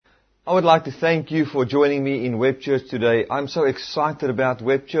I would like to thank you for joining me in Web Church today. I'm so excited about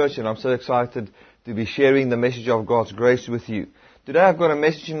Web Church, and I'm so excited to be sharing the message of God's grace with you. Today I've got a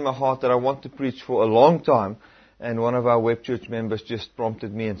message in my heart that I want to preach for a long time, and one of our Web Church members just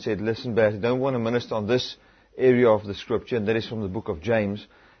prompted me and said, listen, Bert, I don't want to minister on this area of the scripture, and that is from the book of James.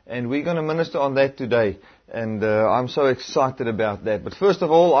 And we're going to minister on that today, and I'm so excited about that. But first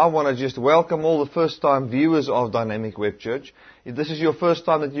of all, I want to just welcome all the first-time viewers of Dynamic Web Church. If this is your first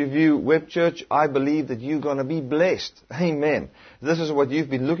time that you view Web Church, I believe that you're going to be blessed. Amen. This is what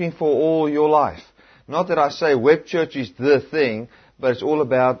you've been looking for all your life. Not that I say Web Church is the thing, but it's all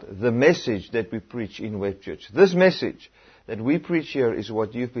about the message that we preach in Web Church. This message that we preach here is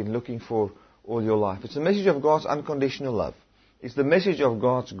what you've been looking for all your life. It's the message of God's unconditional love. It's the message of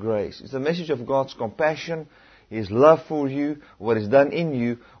God's grace. It's the message of God's compassion, His love for you, what is done in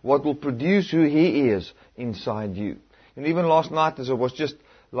you, what will produce who He is inside you. And even last night as I was just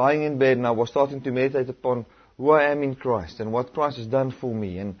lying in bed and I was starting to meditate upon who I am in Christ and what Christ has done for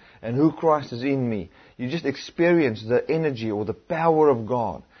me and who Christ is in me, you just experience the energy or the power of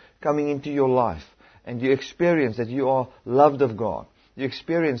God coming into your life. And you experience that you are loved of God. You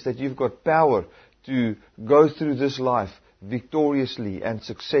experience that you've got power to go through this life victoriously and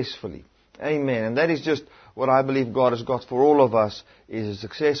successfully. Amen. And that is just what I believe God has got for all of us, is a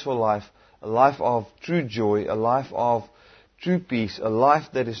successful life, a life of true joy, a life of true peace, a life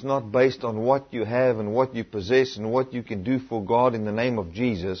that is not based on what you have and what you possess and what you can do for God in the name of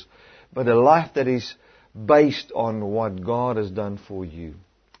Jesus, but a life that is based on what God has done for you.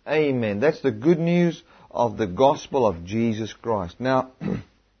 Amen. That's the good news of the gospel of Jesus Christ. Now,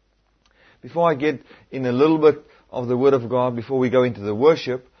 before I get in a little bit of the Word of God, before we go into the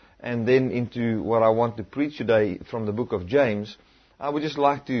worship and then into what I want to preach today from the book of James, I would just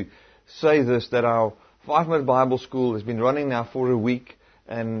like to say this, that our 5-minute Bible school has been running now for a week,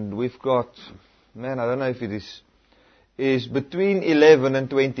 and we've got, I don't know if it is between 11 and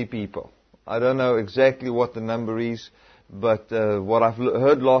 20 people. I don't know exactly what the number is, but what I've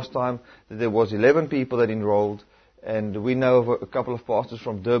heard last time, that there was 11 people that enrolled. And we know of a couple of pastors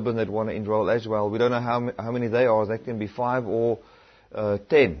from Durban that want to enroll as well. We don't know how many they are. That can be 5 or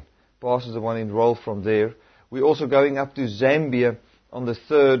 10 pastors that want to enroll from there. We're also going up to Zambia on the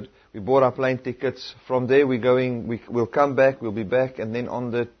 3rd. We bought our plane tickets. From there we'll come back, we'll be back. And then on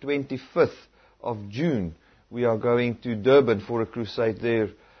the 25th of June, we are going to Durban for a crusade there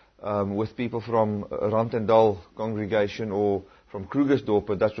with people from Rantendal congregation or from Krugersdorp,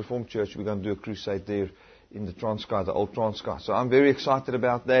 a Dutch Reformed Church. We're going to do a crusade there in the Transkei, the old Transkei. So I'm very excited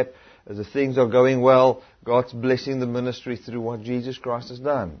about that. As the things are going well, God's blessing the ministry through what Jesus Christ has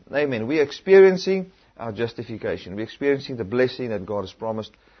done. Amen. We're experiencing our justification. We're experiencing the blessing that God has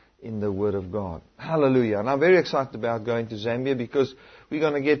promised in the Word of God. Hallelujah. And I'm very excited about going to Zambia because we're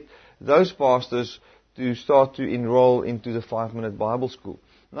going to get those pastors to start to enroll into the 5-minute Bible school.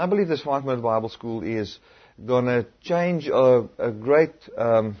 And I believe this 5-minute Bible school is going to change a great,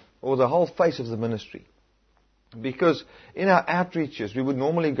 or the whole face of the ministry. Because in our outreaches, we would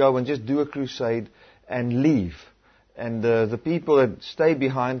normally go and just do a crusade and leave. And the people that stay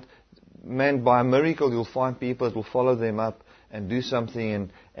behind, man, by a miracle, you'll find people that will follow them up and do something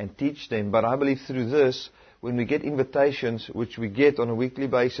and teach them. But I believe through this, when we get invitations, which we get on a weekly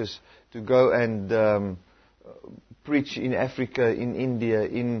basis, to go and preach in Africa, in India,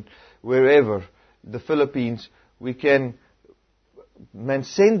 in wherever, the Philippines, we can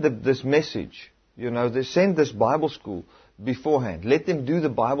send this message. They send this Bible school beforehand. Let them do the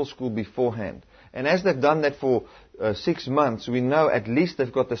Bible school beforehand. And as they've done that for 6 months, we know at least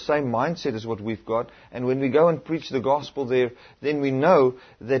they've got the same mindset as what we've got. And when we go and preach the gospel there, then we know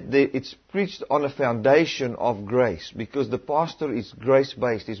that it's preached on a foundation of grace. Because the pastor is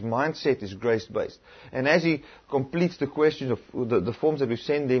grace-based. His mindset is grace-based. And as he completes the questions of the forms that we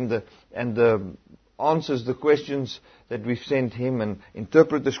send him and answers the questions that we've sent him and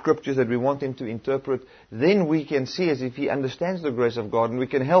interpret the scriptures that we want him to interpret, then we can see as if he understands the grace of God, and we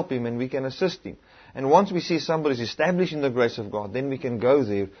can help him and we can assist him. And once we see somebody's established in the grace of God, then we can go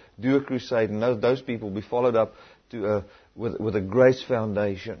there, do a crusade, and those people will be followed up with a grace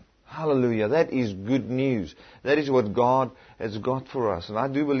foundation. Hallelujah. That is good news. That is what God has got for us. And I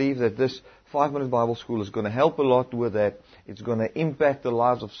do believe that this 5-minute Bible school is going to help a lot with that. It's going to impact the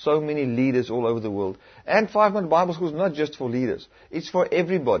lives of so many leaders all over the world. And 5-minute Bible school is not just for leaders. It's for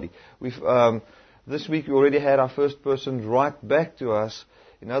everybody. This week we already had our first person write back to us.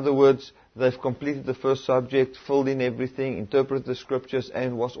 In other words, they've completed the first subject, filled in everything, interpreted the scriptures,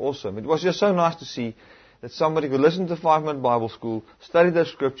 and it was awesome. It was just so nice to see that somebody could listen to 5-minute Bible school, study the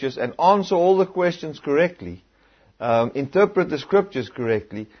scriptures, and answer all the questions correctly. interpret the scriptures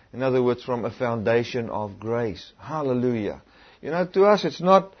correctly. In other words, from a foundation of grace. Hallelujah. To us it's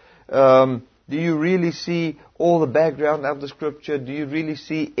not, do you really see all the background of the scripture? Do you really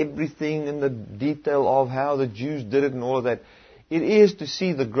see everything in the detail of how the Jews did it and all of that? It is to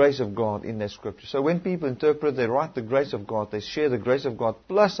see the grace of God in that scripture. So when people interpret, they write the grace of God, they share the grace of God,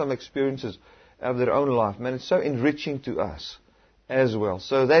 plus some experiences of their own life. Man, it's so enriching to us as well.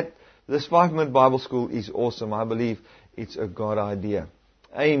 So this 5-minute Bible school is awesome. I believe it's a God idea.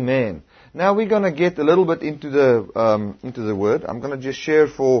 Amen. Now we're going to get a little bit into the Word. I'm going to just share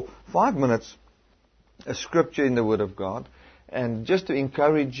for 5 minutes a scripture in the Word of God, and just to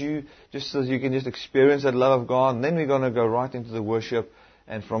encourage you, just so you can just experience that love of God. And then we're going to go right into the worship,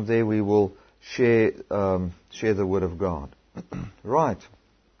 and from there we will share the Word of God. Right.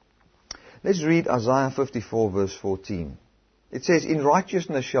 Let's read Isaiah 54 verse 14. It says, "In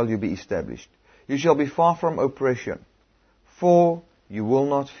righteousness shall you be established. You shall be far from oppression, for you will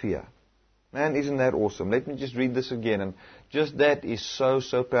not fear." Man, isn't that awesome? Let me just read this again. And just that is so,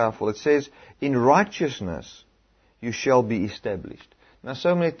 so powerful. It says, "In righteousness you shall be established." Now,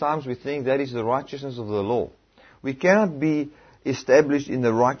 so many times we think that is the righteousness of the law. We cannot be established in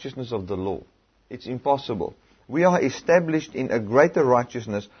the righteousness of the law. It's impossible. We are established in a greater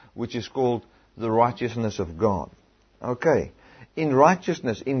righteousness, which is called the righteousness of God. Okay. In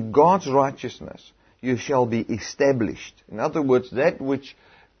righteousness, in God's righteousness, you shall be established. In other words, that which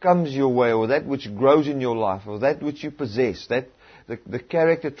comes your way, or that which grows in your life, or that which you possess, that the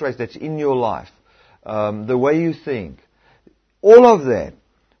character traits that's in your life, the way you think, all of that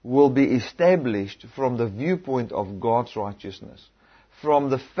will be established from the viewpoint of God's righteousness, from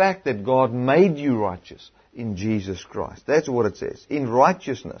the fact that God made you righteous in Jesus Christ. That's what it says. In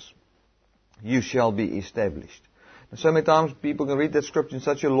righteousness, you shall be established. And so many times people can read that scripture in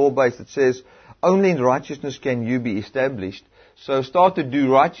such a law base that says, only in righteousness can you be established. So start to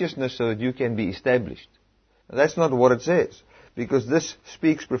do righteousness so that you can be established. Now, that's not what it says, because this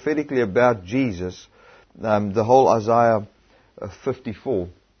speaks prophetically about Jesus, the whole Isaiah 54.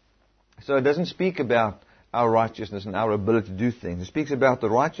 So it doesn't speak about our righteousness and our ability to do things. It speaks about the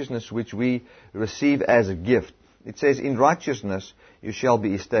righteousness which we receive as a gift. It says, "In righteousness you shall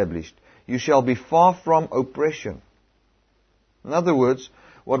be established. You shall be far from oppression." In other words,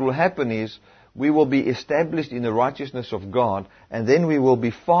 what will happen is we will be established in the righteousness of God, and then we will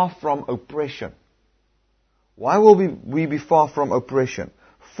be far from oppression. Why will we be far from oppression?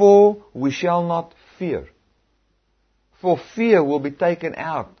 For we shall not fear. For fear will be taken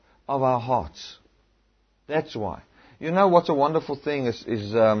out of our hearts. That's why. You know what's a wonderful thing is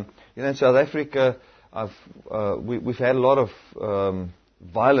in South Africa, we've had a lot of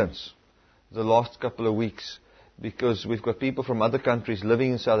violence the last couple of weeks, because we've got people from other countries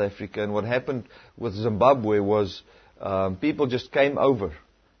living in South Africa. And what happened with Zimbabwe was people just came over.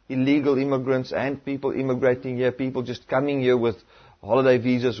 Illegal immigrants and people immigrating here, people just coming here with holiday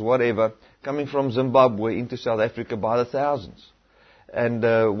visas, whatever, coming from Zimbabwe into South Africa by the thousands. And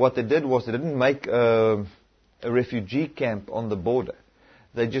what they did was they didn't make a refugee camp on the border.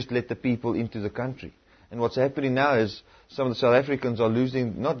 They just let the people into the country. And what's happening now is some of the South Africans are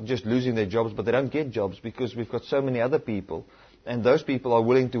not just losing their jobs, but they don't get jobs because we've got so many other people. And those people are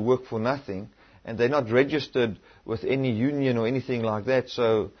willing to work for nothing. And they're not registered with any union or anything like that.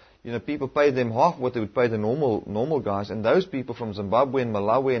 So, people pay them half what they would pay the normal guys. And those people from Zimbabwe and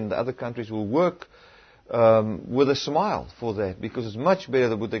Malawi and the other countries will work with a smile for that, because it's much better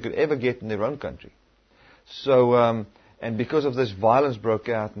than what they could ever get in their own country. So, and because of this, violence broke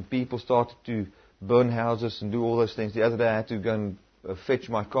out and people started to burn houses and do all those things. The other day I had to go and fetch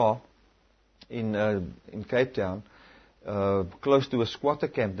my car in Cape Town, close to a squatter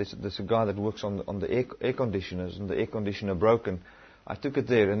camp. There's a guy that works on the air conditioners, and the air conditioner broke, and I took it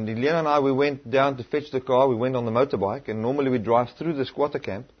there. And Liliana and I, we went down to fetch the car. We went on the motorbike, and normally we drive through the squatter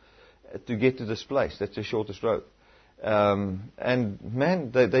camp to get to this place. That's the shortest road. And man,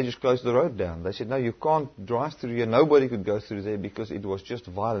 they just closed the road down. They said, no, you can't drive through here. Nobody could go through there because it was just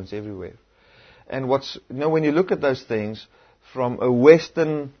violence everywhere. And when you look at those things from a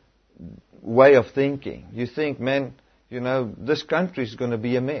Western way of thinking, you think, man, this country is going to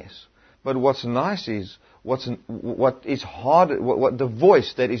be a mess. But what's nice is, what is hard, what the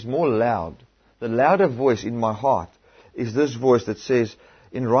voice that is more loud, the louder voice in my heart is this voice that says,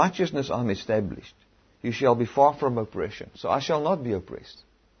 in righteousness I'm established. You shall be far from oppression. So I shall not be oppressed.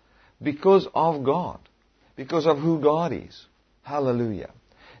 Because of God. Because of who God is. Hallelujah.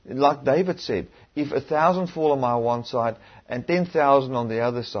 Like David said, if 1,000 fall on my one side and 10,000 on the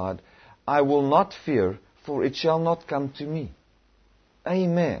other side, I will not fear, for it shall not come to me.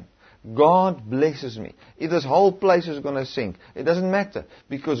 Amen. God blesses me. If this whole place is going to sink, it doesn't matter.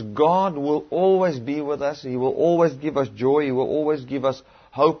 Because God will always be with us. He will always give us joy. He will always give us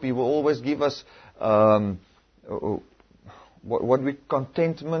hope. He will always give us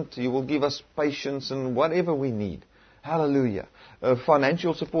contentment. He will give us patience and whatever we need. Hallelujah.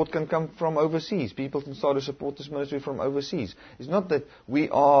 Financial support can come from overseas. People can start to support this ministry from overseas. It's not that we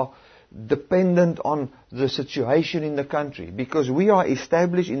are dependent on the situation in the country, because we are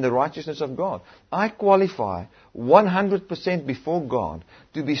established in the righteousness of God. I qualify 100% before God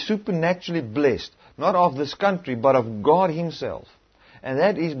to be supernaturally blessed, not of this country, but of God Himself. And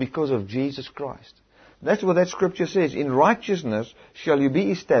that is because of Jesus Christ. That's what that scripture says. In righteousness shall you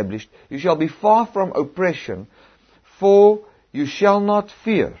be established. You shall be far from oppression, for you shall not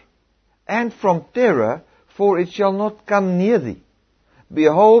fear. And from terror, for it shall not come near thee.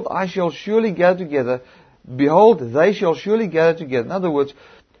 Behold, I shall surely gather together. Behold, they shall surely gather together. In other words,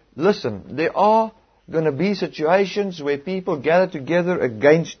 listen, there are going to be situations where people gather together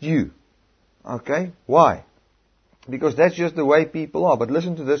against you. Okay? Why? Because that's just the way people are. But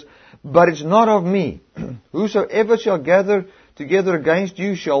listen to this. But it's not of me. Whosoever shall gather together against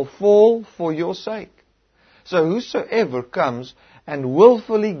you shall fall for your sake. So whosoever comes and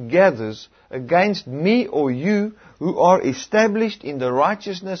willfully gathers against me or you who are established in the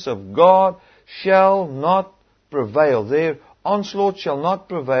righteousness of God shall not prevail. Their onslaught shall not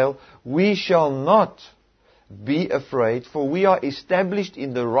prevail. We shall not be afraid, for we are established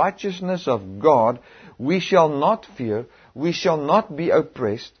in the righteousness of God. We shall not fear. We shall not be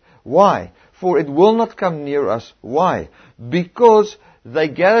oppressed. Why? For it will not come near us. Why? Because they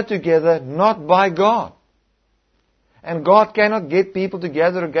gather together not by God. And God cannot get people to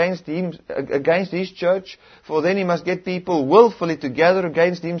gather against Him, against His church, for then He must get people willfully to gather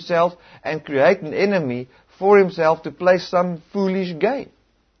against Himself and create an enemy for Himself to play some foolish game.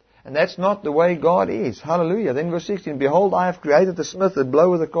 And that's not the way God is. Hallelujah. Then verse 16, Behold, I have created the smith that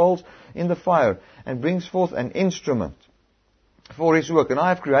bloweth the coals in the fire, and brings forth an instrument for his work. And I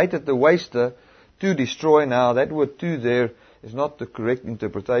have created the waster to destroy. Now, that word to there is not the correct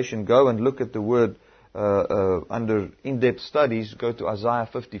interpretation. Go and look at the word under in-depth studies. Go to Isaiah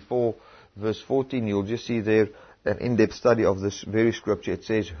 54 verse 14. You'll just see there an in-depth study of this very scripture. It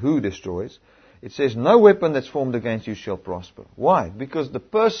says, who destroys? It says, no weapon that's formed against you shall prosper. Why? Because the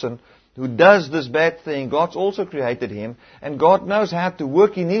person who does this bad thing, God's also created him, and God knows how to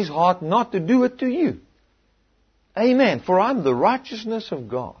work in his heart not to do it to you. Amen. For I'm the righteousness of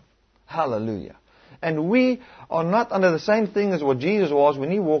God. Hallelujah. And we are not under the same thing as what Jesus was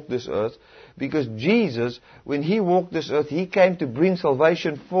when He walked this earth, because Jesus, when He walked this earth, He came to bring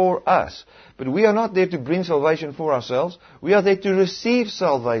salvation for us. But we are not there to bring salvation for ourselves. We are there to receive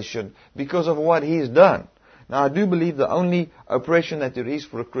salvation because of what He has done. Now, I do believe the only oppression that there is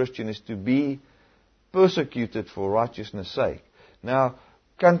for a Christian is to be persecuted for righteousness' sake. Now,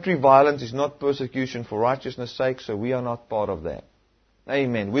 country violence is not persecution for righteousness' sake, so we are not part of that.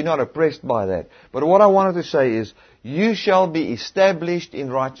 Amen. We're not oppressed by that. But what I wanted to say is, you shall be established in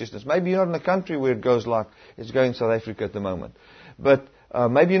righteousness. Maybe you're not in a country where it goes like it's going in South Africa at the moment. But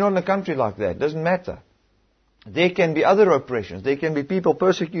maybe you're not in a country like that. It doesn't matter. There can be other oppressions. There can be people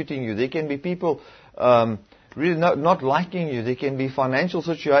persecuting you. There can be people really not liking you. There can be financial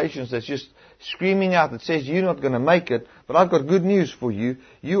situations that's just screaming out that says you're not going to make it. But I've got good news for you.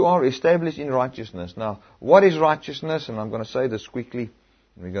 You are established in righteousness. Now, what is righteousness? And I'm going to say this quickly.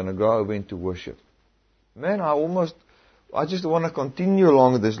 And we're going to go over into worship. Man, I just want to continue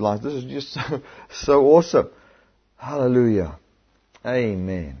along with this line. This is just so awesome. Hallelujah.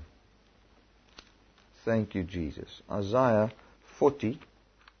 Amen. Thank you, Jesus. Isaiah 40,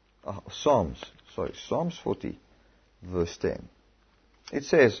 Psalms 40, verse 10. It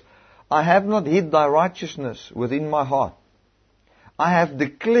says, I have not hid thy righteousness within my heart. I have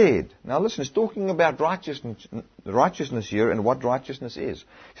declared. Now listen, it's talking about righteousness here and what righteousness is.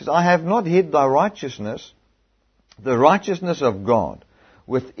 It says, I have not hid thy righteousness, the righteousness of God,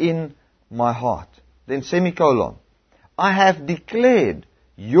 within my heart. Then semicolon. I have declared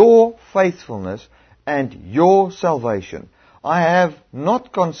your faithfulness and your salvation. I have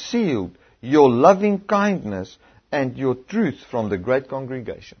not concealed your loving kindness and your truth from the great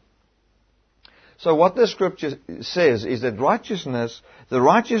congregation. So what the scripture says is that righteousness, the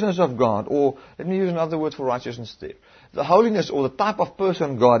righteousness of God, or let me use another word for righteousness there. The holiness or the type of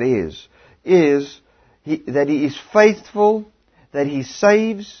person God is that He is faithful, that He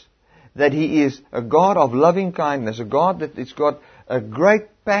saves, that He is a God of loving kindness, a God that has got a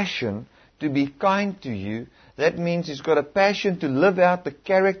great passion to be kind to you. That means He's got a passion to live out the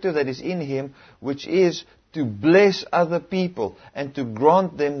character that is in Him, which is to bless other people and to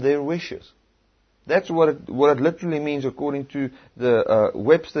grant them their wishes. That's what it literally means according to the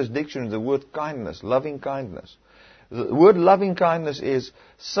Webster's Dictionary, the word kindness, loving kindness. The word loving kindness is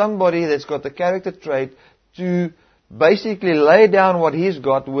somebody that's got the character trait to basically lay down what he's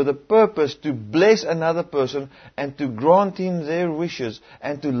got with a purpose to bless another person and to grant him their wishes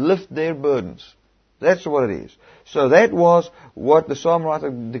and to lift their burdens. That's what it is. So that was what the Psalm writer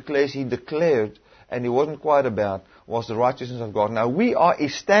declares he declared, and he wasn't quiet about, was the righteousness of God. Now we are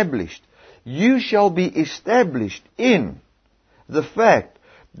established. You shall be established in the fact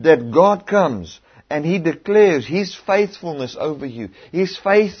that God comes and He declares His faithfulness over you. He's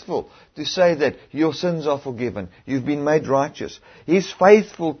faithful to say that your sins are forgiven. You've been made righteous. He's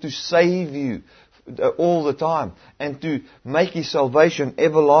faithful to save you all the time and to make His salvation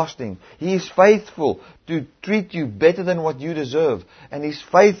everlasting. He is faithful to treat you better than what you deserve. And He's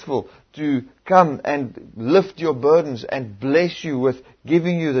faithful to come and lift your burdens and bless you with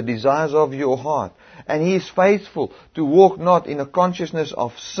giving you the desires of your heart. And He is faithful to walk not in a consciousness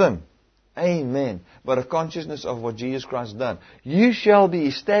of sin. Amen. But a consciousness of what Jesus Christ done. You shall be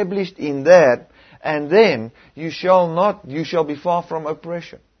established in that, and then you shall be far from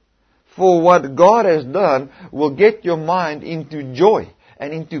oppression. For what God has done will get your mind into joy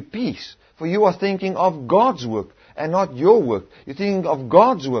and into peace. For you are thinking of God's work and not your work. You're thinking of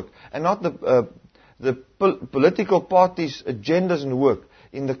God's work and not the political parties' agendas and work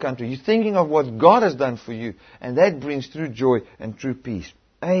in the country. You're thinking of what God has done for you, and that brings true joy and true peace.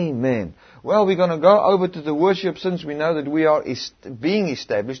 Amen. Well, we're going to go over to the worship since we know that we are being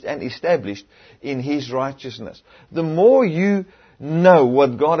established and established in His righteousness. The more you know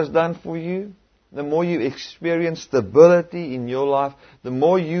what God has done for you, the more you experience stability in your life, the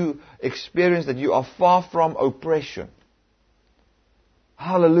more you experience that you are far from oppression.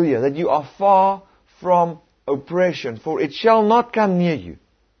 Hallelujah. That you are far from oppression, for it shall not come near you.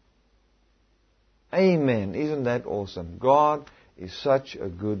 Amen. Isn't that awesome? God is such a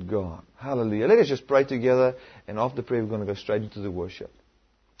good God. Hallelujah. Let us just pray together, and after prayer we're going to go straight into the worship.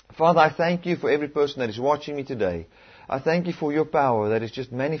 Father, I thank You for every person that is watching me today. I thank You for Your power that is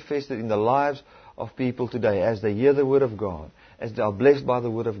just manifested in the lives of people today as they hear the Word of God, as they are blessed by the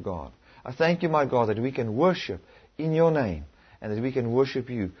Word of God. I thank You, my God, that we can worship in Your name and that we can worship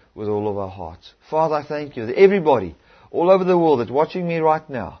You with all of our hearts. Father, I thank You that everybody all over the world that's watching me right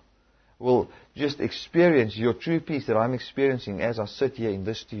now will just experience Your true peace that I'm experiencing as I sit here in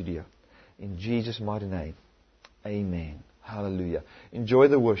this studio. In Jesus' mighty name. Amen. Hallelujah. Enjoy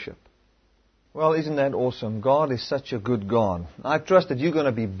the worship. Well, isn't that awesome? God is such a good God. I trust that you're going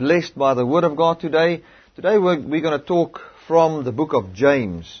to be blessed by the Word of God today. Today we're going to talk from the book of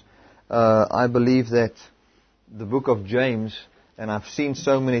James. I believe that the book of James, and I've seen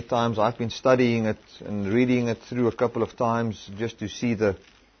so many times, I've been studying it and reading it through a couple of times just to see the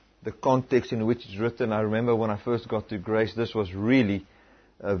context in which it's written. I remember when I first got to Grace, this was really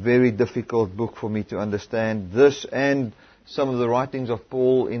a very difficult book for me to understand. This and some of the writings of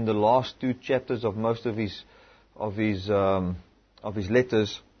Paul in the last 2 chapters of most of his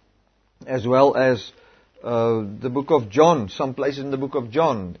letters, as well as the book of John, some places in the book of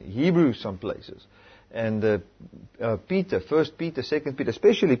John, Hebrews some places, and Peter, 1 Peter, 2 Peter,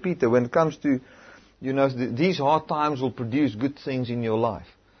 especially Peter, when it comes to, these hard times will produce good things in your life.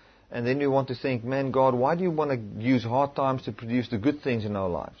 And then you want to think, man, God, why do You want to use hard times to produce the good things in our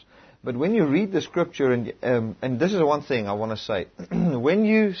lives? But when you read the Scripture, and this is one thing I want to say, when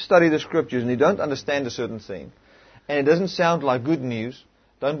you study the Scriptures and you don't understand a certain thing, and it doesn't sound like good news,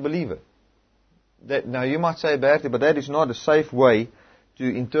 don't believe it. Now you might say about it, but that is not a safe way to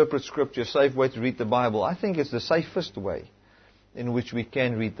interpret Scripture, a safe way to read the Bible. I think it's the safest way in which we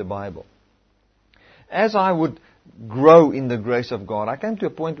can read the Bible. As I would grow in the grace of God, I came to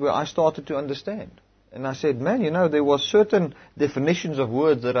a point where I started to understand. And I said, man, there were certain definitions of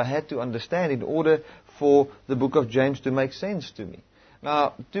words that I had to understand in order for the book of James to make sense to me.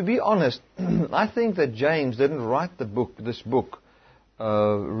 Now, to be honest, I think that James didn't write this book,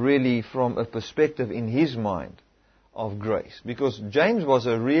 really from a perspective in his mind of grace. Because James was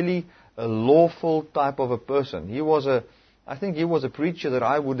a lawful type of a person. I think he was a preacher that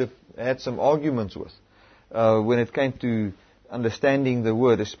I would have had some arguments with when it came to understanding the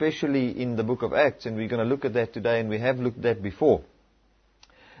Word, especially in the book of Acts, and we're going to look at that today, and we have looked at that before.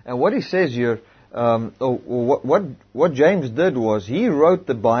 And what he says here, what James did was he wrote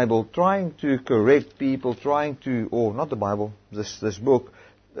the Bible trying to correct people, not the Bible, this book,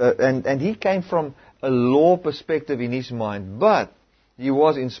 and he came from a law perspective in his mind, but he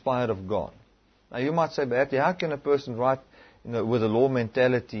was inspired of God. Now you might say, but how can a person write with a law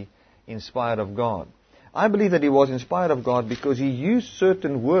mentality inspired of God? I believe that he was inspired of God because he used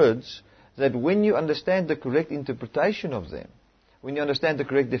certain words that when you understand the correct interpretation of them, when you understand the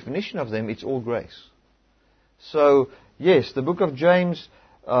correct definition of them, it's all grace. So, yes, the book of James,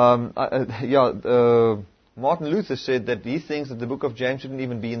 Martin Luther said that he thinks that the book of James shouldn't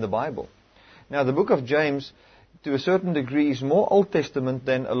even be in the Bible. Now, the book of James, to a certain degree, is more Old Testament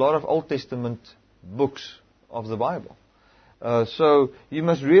than a lot of Old Testament books of the Bible. So you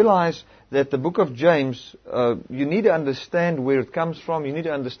must realize that the book of James, you need to understand where it comes from. You need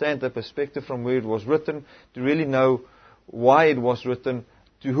to understand the perspective from where it was written to really know why it was written,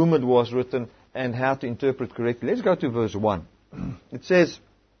 to whom it was written, and how to interpret correctly. Let's go to verse 1. It says,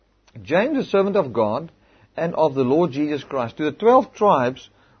 James, a servant of God and of the Lord Jesus Christ, to the 12 tribes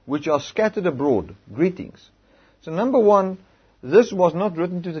which are scattered abroad, greetings. So number one, this was not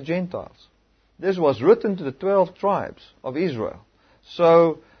written to the Gentiles. This was written to the 12 tribes of Israel.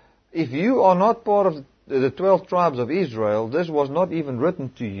 So, if you are not part of the 12 tribes of Israel, this was not even written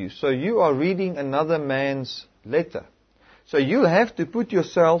to you. So you are reading another man's letter. So you have to put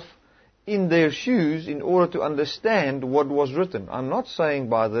yourself in their shoes in order to understand what was written. I'm not saying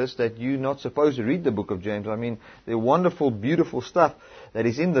by this that you're not supposed to read the book of James. I mean, the wonderful, beautiful stuff that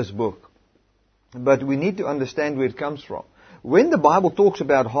is in this book. But we need to understand where it comes from. When the Bible talks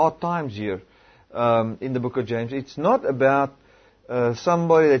about hard times here, in the book of James, it's not about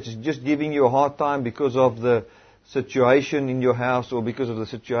somebody that's just giving you a hard time because of the situation in your house or because of the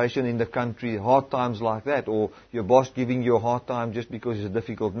situation in the country, hard times like that, or your boss giving you a hard time just because he's a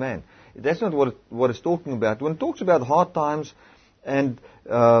difficult man. That's not what it's talking about. When it talks about hard times, and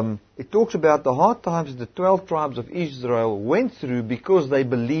it talks about the hard times that the 12 tribes of Israel went through because they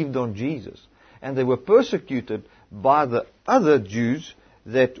believed on Jesus. And they were persecuted by the other Jews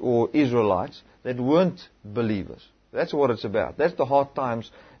or Israelites that weren't believers. That's what it's about. That's the hard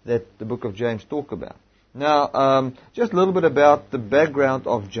times that the book of James talk about. Now, just a little bit about the background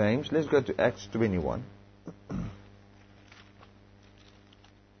of James. Let's go to Acts 21.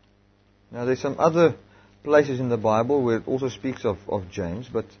 Now, there's some other places in the Bible where it also speaks of James,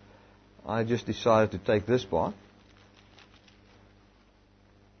 but I just decided to take this part.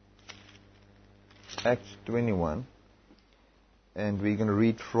 Acts 21. And we're going to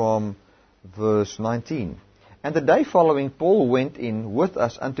read from verse 19. And the day following, Paul went in with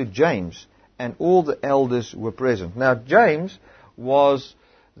us unto James, and all the elders were present. Now, James was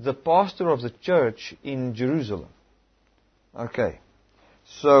the pastor of the church in Jerusalem. Okay.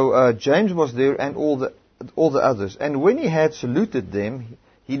 So, James was there and all the others. And when he had saluted them,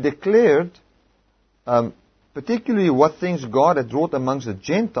 he declared particularly what things God had wrought amongst the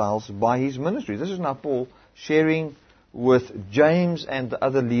Gentiles by his ministry. This is now Paul sharing with James and the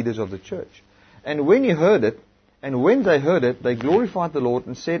other leaders of the church. And when they heard it, they glorified the Lord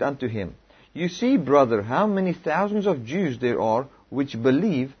and said unto him, You see, brother, how many thousands of Jews there are which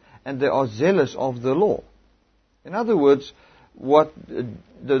believe, and they are zealous of the law. In other words, what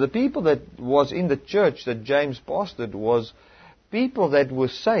the people that was in the church that James pastored was people that were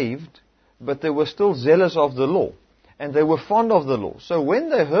saved, but they were still zealous of the law. And they were fond of the law. So when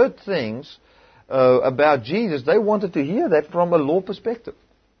they heard things about Jesus, they wanted to hear that from a law perspective.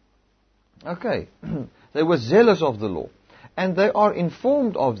 Okay. They were zealous of the law. And they are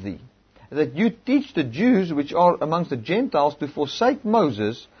informed of thee, that you teach the Jews which are amongst the Gentiles to forsake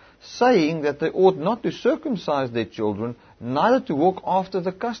Moses, saying that they ought not to circumcise their children, neither to walk after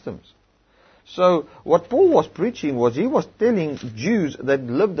the customs. So, what Paul was preaching was he was telling Jews that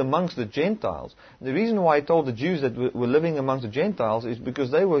lived amongst the Gentiles. The reason why he told the Jews that were living amongst the Gentiles is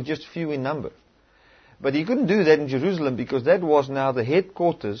because they were just few in number. But he couldn't do that in Jerusalem because that was now the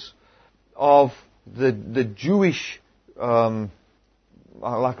headquarters of the Jewish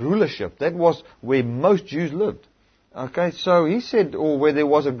rulership. That was where most Jews lived. Okay, so he said, or where there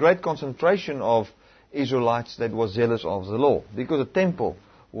was a great concentration of Israelites that was zealous of the law, because the temple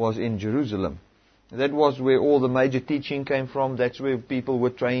was in Jerusalem. That was where all the major teaching came from. That's where people were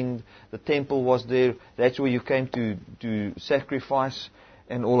trained. The temple was there. That's where you came to sacrifice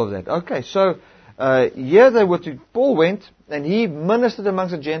and all of that. Okay, so Paul went and he ministered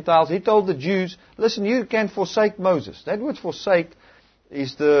amongst the Gentiles. He told the Jews, listen, you can forsake Moses. That word forsake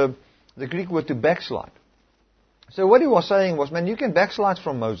is the Greek word to backslide. So what he was saying was, man, you can backslide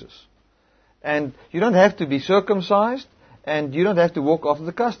from Moses. And you don't have to be circumcised, and you don't have to walk after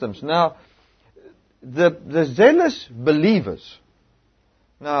the customs. Now, the zealous believers,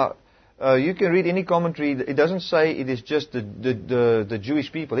 now, you can read any commentary, it doesn't say it is just the Jewish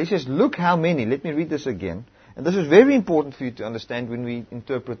people. He says, look how many, let me read this again. And this is very important for you to understand when we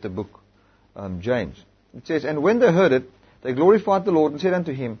interpret the book, James. It says, and when they heard it, they glorified the Lord and said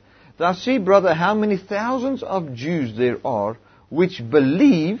unto him, Thou see, brother, how many thousands of Jews there are which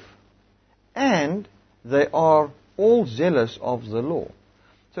believe, and they are all zealous of the law.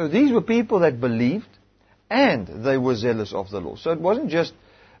 So these were people that believed, and they were zealous of the law. So it wasn't just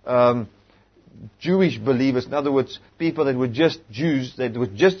Jewish believers, in other words, people that were just Jews, that were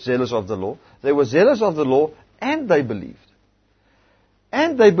just zealous of the law. They were zealous of the law, and they believed.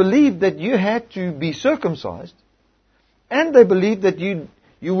 And they believed that you had to be circumcised, and they believed that you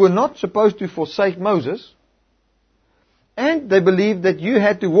were not supposed to forsake Moses, and they believed that you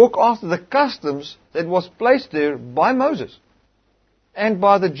had to walk after the customs that was placed there by Moses and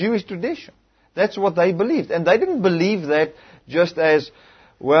by the Jewish tradition. That's what they believed. And they didn't believe that just as,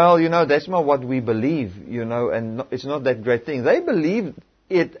 well, that's not what we believe, and it's not that great thing. They believed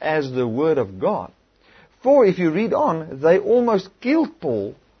it as the Word of God. For if you read on, they almost killed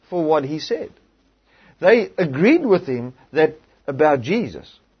Paul for what he said. They agreed with him about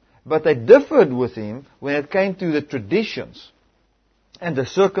Jesus, but they differed with him when it came to the traditions and the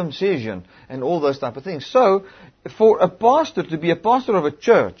circumcision and all those type of things. So, for a pastor to be a pastor of a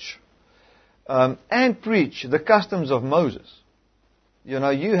church and preach the customs of Moses, you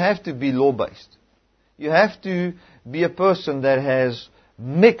have to be law-based. You have to be a person that has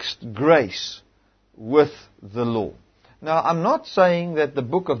mixed grace with the law. Now, I'm not saying that the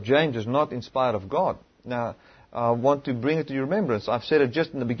book of James is not inspired of God. Now, I want to bring it to your remembrance. I've said it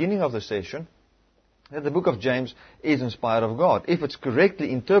just in the beginning of the session, that the book of James is inspired of God. If it's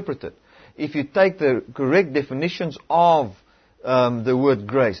correctly interpreted, if you take the correct definitions of the word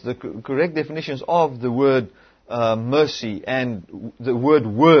grace, the correct definitions of the word mercy, and the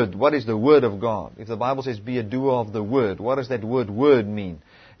word, what is the word of God? If the Bible says be a doer of the word, what does that word mean?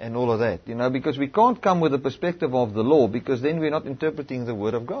 And all of that, because we can't come with the perspective of the law, because then we're not interpreting the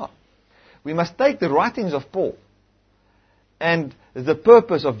word of God. We must take the writings of Paul and the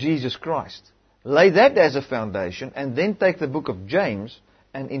purpose of Jesus Christ, lay that as a foundation, and then take the book of James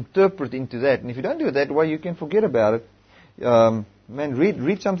and interpret into that. And if you don't do it that way, you can forget about it.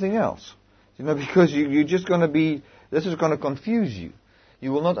 Read something else. Because you're just going to be, this is going to confuse you.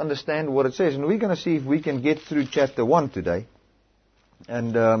 You will not understand what it says. And we're going to see if we can get through chapter 1 today.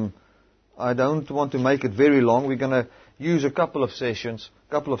 And I don't want to make it very long. We're going to use a couple of sessions,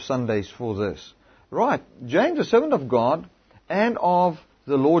 a couple of Sundays for this. Right. James, a servant of God and of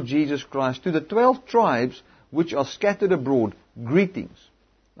the Lord Jesus Christ, to the 12 tribes which are scattered abroad, greetings.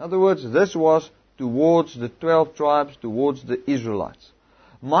 In other words, this was towards the 12 tribes, towards the Israelites.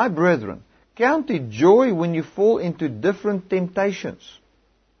 My brethren, count it joy when you fall into different temptations,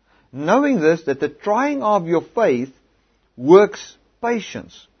 knowing this, that the trying of your faith works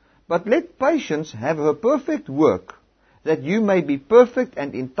patience. But let patience have her perfect work, that you may be perfect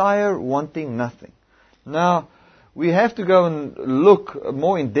and entire, wanting nothing. Now, we have to go and look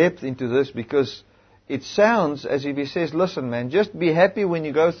more in depth into this, because it sounds as if he says, listen man, just be happy when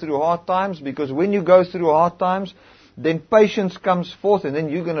you go through hard times, because when you go through hard times, then patience comes forth, and then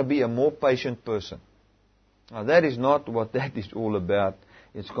you're going to be a more patient person. Now, that is not what that is all about.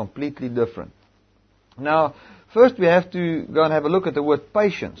 It's completely different. Now, first we have to go and have a look at the word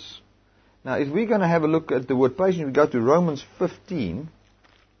patience. Now, if we're going to have a look at the word patience, we go to Romans 15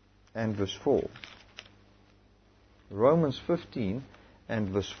 and verse 4. Romans 15 and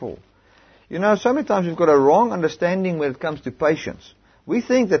verse 4. So many times we've got a wrong understanding when it comes to patience. We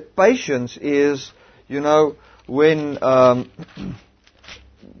think that patience is, when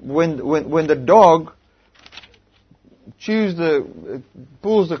the dog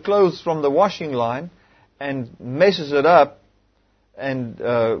pulls the clothes from the washing line and messes it up and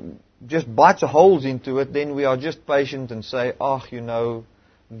just bites holes into it, then we are just patient and say,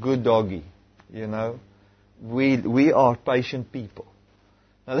 good doggy, We are patient people.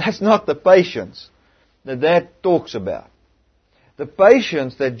 Now that's not the patience that talks about. The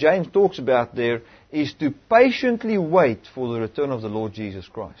patience that James talks about there is to patiently wait for the return of the Lord Jesus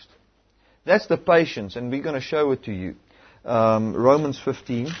Christ. That's the patience, and we're going to show it to you. Romans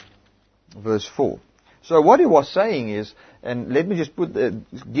 15, verse 4. So what he was saying is, and let me just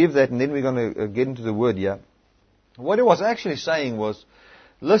give that, and then we're going to get into the word here. What he was actually saying was,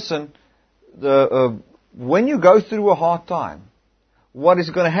 listen, when you go through a hard time, what is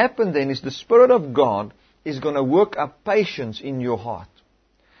going to happen then is the Spirit of God is going to work up patience in your heart.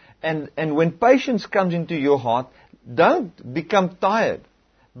 And when patience comes into your heart, don't become tired,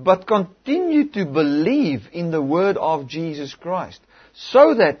 but continue to believe in the word of Jesus Christ,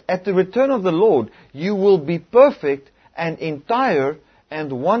 so that at the return of the Lord, you will be perfect and entire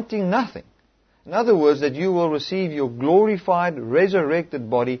and wanting nothing. In other words, that you will receive your glorified, resurrected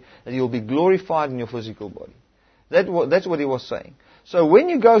body, that you'll be glorified in your physical body. That's what he was saying. So when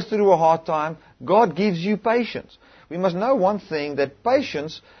you go through a hard time, God gives you patience. We must know one thing, that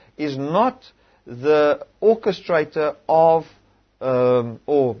patience is not the orchestrator of,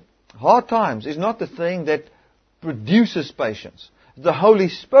 or hard times is not the thing that produces patience. The Holy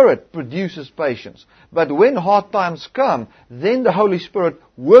Spirit produces patience. But when hard times come, then the Holy Spirit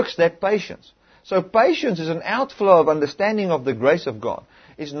works that patience. So patience is an outflow of understanding of the grace of God.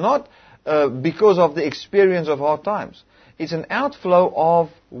 It's not because of the experience of hard times. It's an outflow of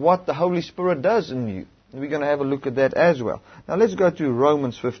what the Holy Spirit does in you. And we're going to have a look at that as well. Now let's go to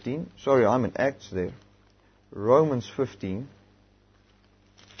Romans 15. Sorry, I'm in Acts there. Romans 15.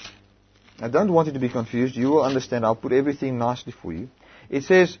 I don't want you to be confused. You will understand. I'll put everything nicely for you. It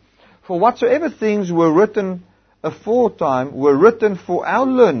says, "For whatsoever things were written aforetime were written for our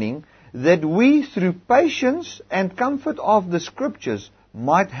learning, that we through patience and comfort of the Scriptures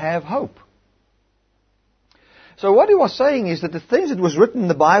might have hope." So what he was saying is that the things that was written in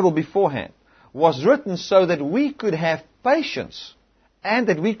the Bible beforehand was written so that we could have patience and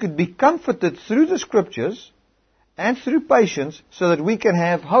that we could be comforted through the Scriptures and through patience so that we can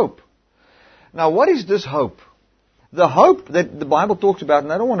have hope. Now, what is this hope? The hope that the Bible talks about,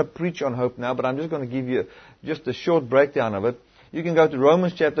 and I don't want to preach on hope now, but I'm just going to give you just a short breakdown of it. You can go to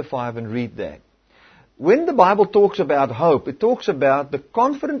Romans chapter 5 and read that. When the Bible talks about hope, it talks about the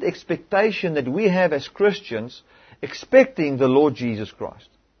confident expectation that we have as Christians expecting the Lord Jesus Christ.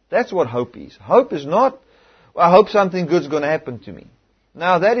 That's what hope is. Hope is not, I hope something good's going to happen to me.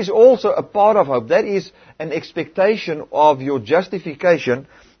 Now, that is also a part of hope. That is an expectation of your justification,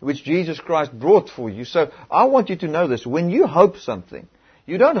 which Jesus Christ brought for you. So, I want you to know this. When you hope something,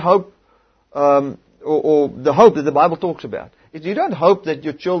 you don't hope, or the hope that the Bible talks about. You don't hope that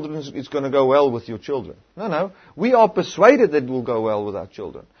your children is going to go well with your children. No. We are persuaded that it will go well with our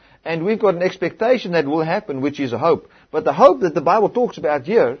children. And we've got an expectation that will happen, which is a hope. But the hope that the Bible talks about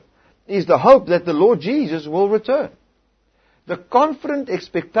here is the hope that the Lord Jesus will return. The confident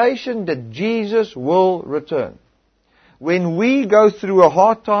expectation that Jesus will return. When we go through a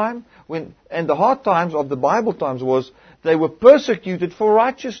hard time, and the hard times of the Bible times was, they were persecuted for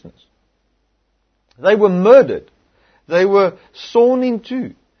righteousness. They were murdered. They were sawn in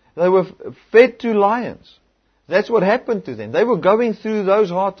two. They were fed to lions. That's what happened to them. They were going through those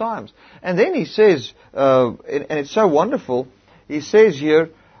hard times. And then he says, and it's so wonderful, he says here,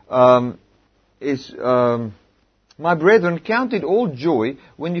 "My brethren, count it all joy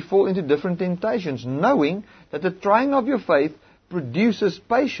when you fall into different temptations, knowing that the trying of your faith produces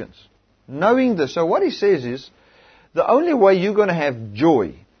patience." Knowing this. So what he says is, the only way you're going to have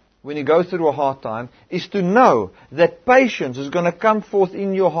joy when you go through a hard time is to know that patience is going to come forth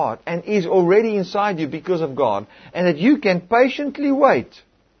in your heart and is already inside you because of God, and that you can patiently wait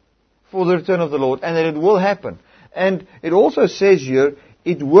for the return of the Lord, and that it will happen. And it also says here,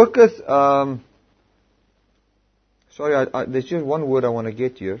 it worketh, there's just one word I want to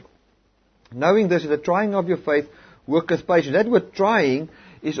get here. Knowing this, the trying of your faith worketh patience. That word trying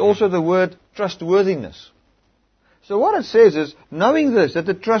is also the word trustworthiness. So what it says is, knowing this, that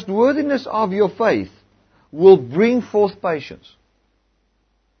the trustworthiness of your faith will bring forth patience.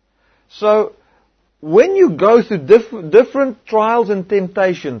 So, when you go through different trials and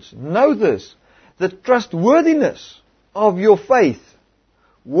temptations, know this, the trustworthiness of your faith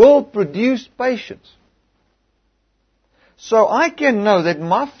will produce patience. So I can know that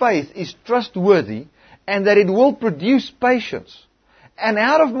my faith is trustworthy and that it will produce patience. And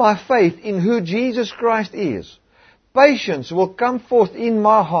out of my faith in who Jesus Christ is, patience will come forth in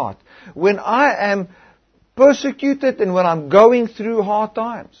my heart when I am persecuted and when I'm going through hard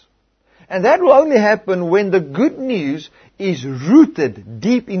times. And that will only happen when the good news is rooted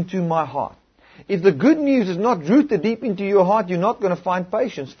deep into my heart. If the good news is not rooted deep into your heart, you're not going to find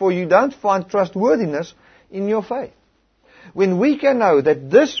patience, for you don't find trustworthiness in your faith. When we can know that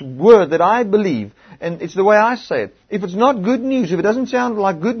this word that I believe, and it's the way I say it, if it's not good news, if it doesn't sound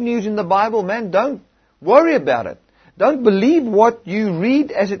like good news in the Bible, man, don't worry about it. Don't believe what you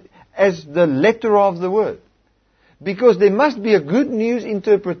read as the letter of the word. Because there must be a good news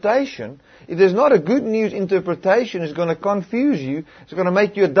interpretation. If there's not a good news interpretation, it's going to confuse you. It's going to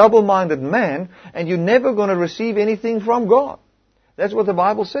make you a double-minded man, and you're never going to receive anything from God. That's what the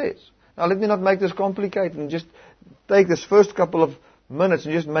Bible says. Now let me not make this complicated and just take this first couple of minutes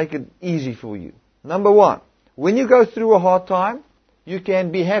and just make it easy for you. Number one, when you go through a hard time, you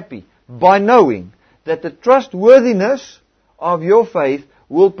can be happy by knowing that the trustworthiness of your faith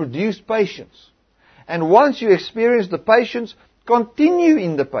will produce patience. And once you experience the patience, continue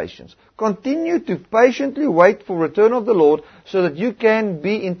in the patience. Continue to patiently wait for return of the Lord so that you can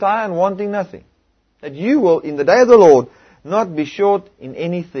be entire and wanting nothing. That you will, in the day of the Lord, not be short in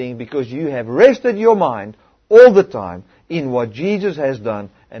anything, because you have rested your mind all the time in what Jesus has done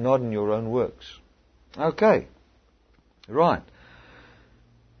and not in your own works. Okay. Right.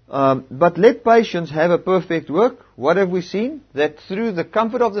 But let patience have a perfect work. What have we seen? That through the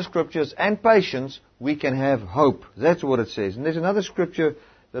comfort of the Scriptures and patience, we can have hope. That's what it says. And there's another scripture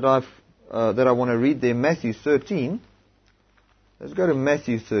that I want to read there, Matthew 13. Let's go to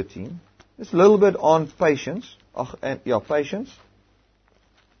Matthew 13. Just a little bit on patience. Patience.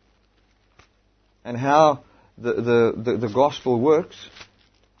 And how the gospel works.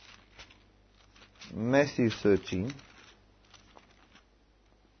 Matthew 13.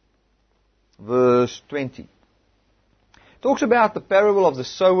 Verse 20. It talks about the parable of the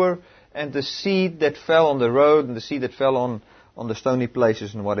sower and the seed that fell on the road and the seed that fell on the stony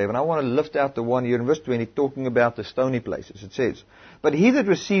places and whatever. And I want to lift out the one here in verse 20 talking about the stony places. It says, "But he that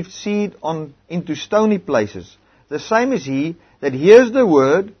received seed into stony places, the same is he that hears the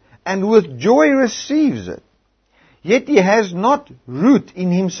word and with joy receives it. Yet he has not root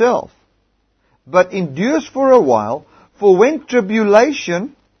in himself, but endures for a while. For when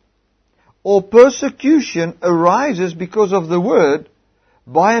tribulation or persecution arises because of the word,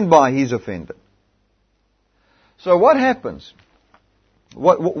 by and by he is offended." So what happens?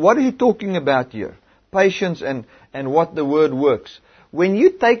 What is he talking about here? Patience and what the word works. When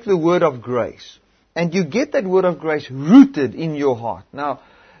you take the word of grace, and you get that word of grace rooted in your heart. Now,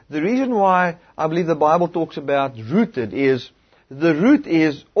 the reason why I believe the Bible talks about rooted is, the root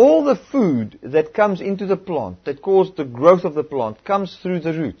is all the food that comes into the plant, that causes the growth of the plant, comes through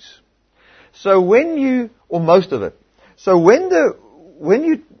the roots. So or most of it. So when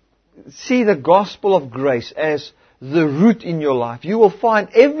you see the gospel of grace as the root in your life, you will find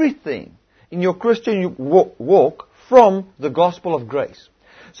everything in your Christian walk from the gospel of grace.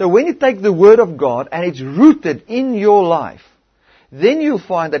 So when you take the word of God and it's rooted in your life, then you'll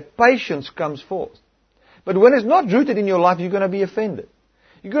find that patience comes forth. But when it's not rooted in your life, you're going to be offended.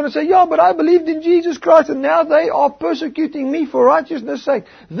 You're going to say, "Yeah, but I believed in Jesus Christ and now they are persecuting me for righteousness' sake.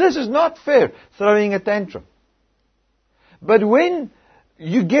 This is not fair." Throwing a tantrum. But when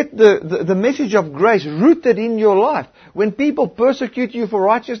you get the message of grace rooted in your life, when people persecute you for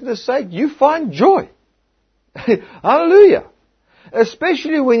righteousness' sake, you find joy. Hallelujah.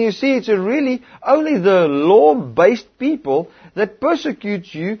 Especially when you see it's really only the law-based people that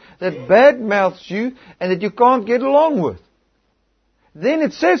persecute you, that bad-mouths you, and that you can't get along with. Then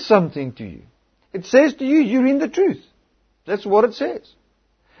it says something to you. It says to you, you're in the truth. That's what it says.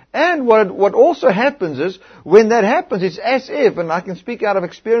 And what also happens is, when that happens, it's as if, and I can speak out of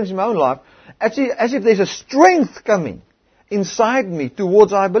experience in my own life, as if there's a strength coming inside me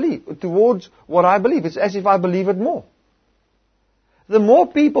towards what I believe. It's as if I believe it more. The more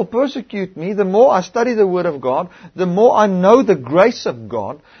people persecute me, the more I study the Word of God, the more I know the grace of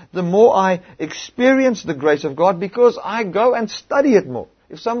God, the more I experience the grace of God, because I go and study it more.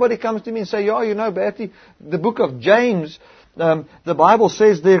 If somebody comes to me and say, "Yeah, Bertie, the book of James, the Bible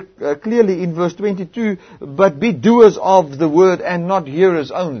says there clearly in verse 22, but be doers of the Word and not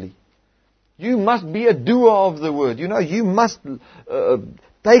hearers only." You must be a doer of the Word. You must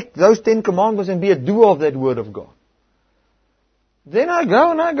take those 10 commandments and be a doer of that Word of God. Then I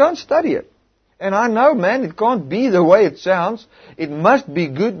go and study it. And I know, man, it can't be the way it sounds. It must be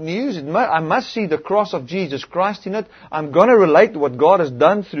good news. I must see the cross of Jesus Christ in it. I'm going to relate what God has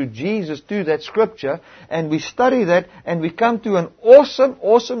done through Jesus to that scripture. And we study that and we come to an awesome,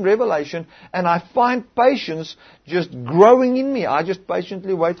 awesome revelation. And I find patience just growing in me. I just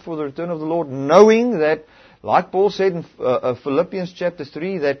patiently wait for the return of the Lord, knowing that, like Paul said in Philippians chapter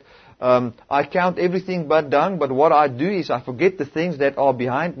 3, that I count everything but dung, but what I do is I forget the things that are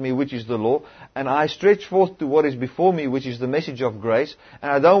behind me, which is the law, and I stretch forth to what is before me, which is the message of grace.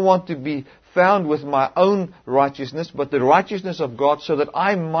 And I don't want to be found with my own righteousness, but the righteousness of God, so that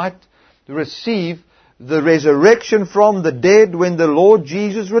I might receive the resurrection from the dead when the Lord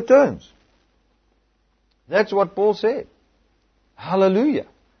Jesus returns. That's what Paul said. Hallelujah.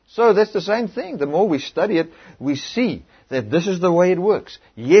 So that's the same thing. The more we study it, we see that this is the way it works.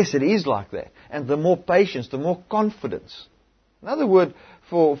 Yes, it is like that. And the more patience, the more confidence. Another word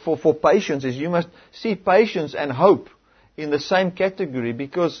for patience is, you must see patience and hope in the same category,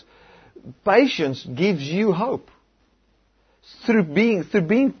 because patience gives you hope. Through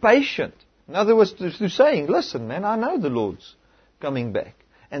being patient. In other words, through saying, "Listen, man, I know the Lord's coming back."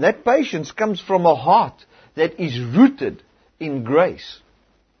 And that patience comes from a heart that is rooted in grace.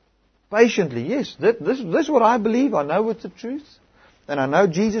 Patiently, yes. This is what I believe. I know it's the truth. And I know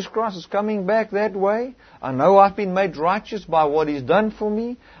Jesus Christ is coming back that way. I know I've been made righteous by what He's done for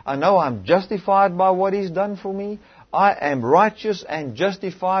me. I know I'm justified by what He's done for me. I am righteous and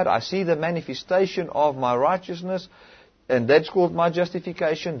justified. I see the manifestation of my righteousness. And that's called my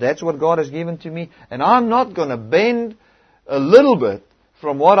justification. That's what God has given to me. And I'm not going to bend a little bit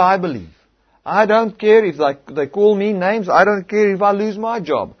from what I believe. I don't care if they call me names. I don't care if I lose my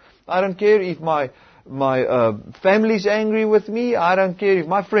job. I don't care if my family's angry with me. I don't care if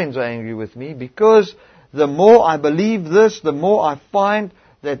my friends are angry with me. Because the more I believe this, the more I find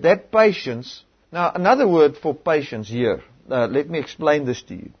that patience. Now, another word for patience here. Let me explain this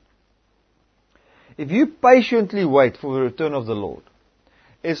to you. If you patiently wait for the return of the Lord,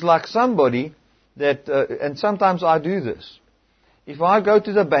 it's like somebody that, and sometimes I do this. If I go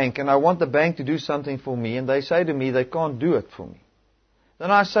to the bank and I want the bank to do something for me, and they say to me they can't do it for me,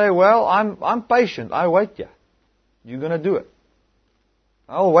 then I say, well, I'm patient. I wait here. You're going to do it.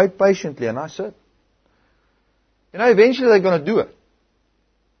 I'll wait patiently, and I sit. Eventually they're going to do it.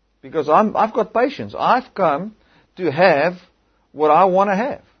 Because I've got patience. I've come to have what I want to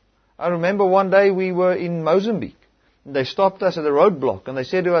have. I remember one day we were in Mozambique. And they stopped us at a roadblock. And they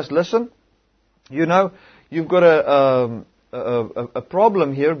said to us, listen, you've got a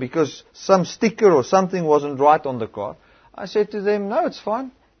problem here because some sticker or something wasn't right on the car. I said to them, no, it's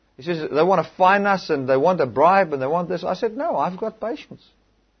fine. He says, they want to fine us and they want a bribe and they want this. I said, no, I've got patience.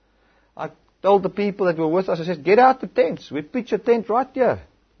 I told the people that were with us, I said, get out the tents. We pitch a tent right here.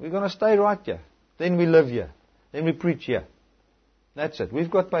 We're going to stay right here. Then we live here. Then we preach here. That's it.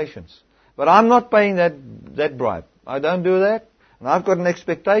 We've got patience. But I'm not paying that bribe. I don't do that. And I've got an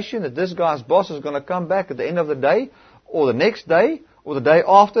expectation that this guy's boss is going to come back at the end of the day, or the next day, or the day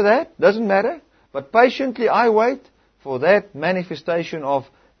after that. Doesn't matter. But patiently I wait for that manifestation of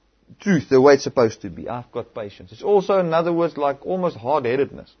truth the way it's supposed to be. I've got patience. It's also, in other words, like almost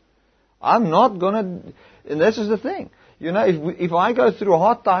hard-headedness. I'm not going to, and this is the thing. If I go through a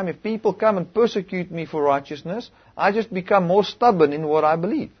hard time, if people come and persecute me for righteousness, I just become more stubborn in what I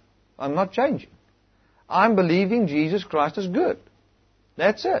believe. I'm not changing. I'm believing Jesus Christ is good.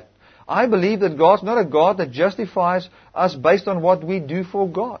 That's it. I believe that God's not a God that justifies us based on what we do for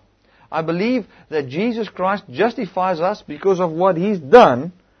God. I believe that Jesus Christ justifies us because of what He's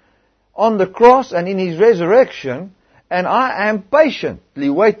done on the cross and in His resurrection. And I am patiently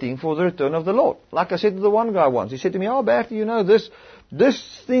waiting for the return of the Lord. Like I said to the one guy once, he said to me, oh, Bertie,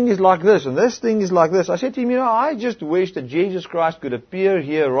 this thing is like this and this thing is like this. I said to him, I just wish that Jesus Christ could appear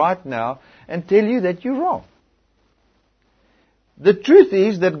here right now and tell you that you're wrong. The truth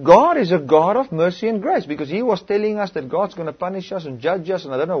is that God is a God of mercy and grace, because He was telling us that God's going to punish us and judge us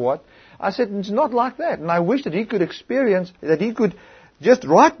and I don't know what. I said, it's not like that. And I wish that He could experience, that He could just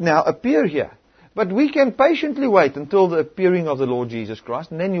right now appear here. But we can patiently wait until the appearing of the Lord Jesus Christ,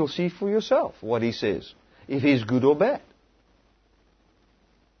 and then you'll see for yourself what He says, if He's good or bad.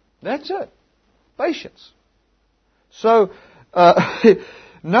 That's it. Patience. So,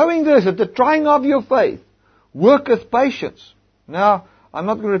 knowing this, that the trying of your faith worketh patience. Now, I'm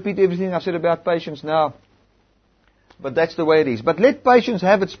not going to repeat everything I've said about patience now, but that's the way it is. But let patience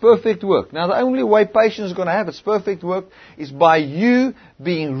have its perfect work. Now, the only way patience is going to have its perfect work is by you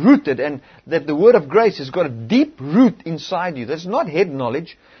being rooted, and that the word of grace has got a deep root inside you. That's not head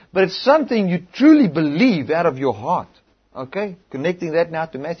knowledge, but it's something you truly believe out of your heart. Okay? Connecting that now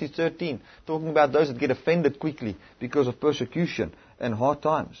to Matthew 13, talking about those that get offended quickly because of persecution and hard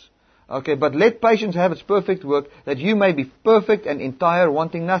times. Okay, but let patience have its perfect work, that you may be perfect and entire,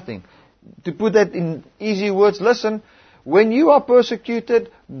 wanting nothing. To put that in easy words, listen, when you are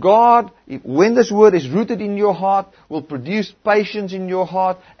persecuted, God, when this word is rooted in your heart, will produce patience in your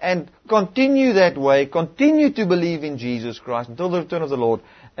heart, and continue that way, continue to believe in Jesus Christ until the return of the Lord,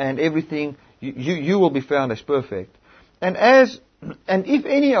 and everything, you will be found as perfect. And if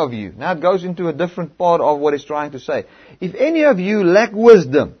any of you, now it goes into a different part of what it's trying to say. If any of you lack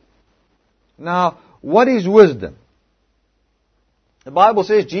wisdom, now, what is wisdom? The Bible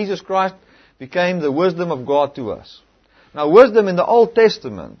says Jesus Christ became the wisdom of God to us. Now, wisdom in the Old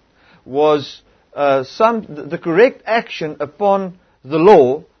Testament was the correct action upon the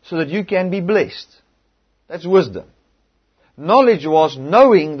law so that you can be blessed. That's wisdom. Knowledge was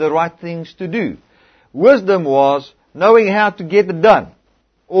knowing the right things to do. Wisdom was knowing how to get it done,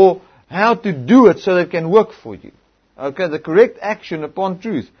 or how to do it so that it can work for you. Okay, the correct action upon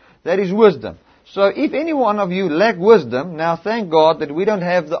truth. That is wisdom. So if any one of you lack wisdom, now thank God that we don't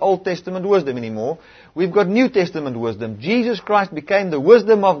have the Old Testament wisdom anymore. We've got New Testament wisdom. Jesus Christ became the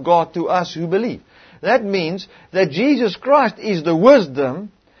wisdom of God to us who believe. That means that Jesus Christ is the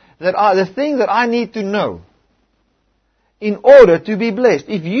wisdom, the thing that I need to know in order to be blessed.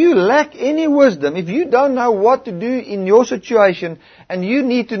 If you lack any wisdom, if you don't know what to do in your situation, and you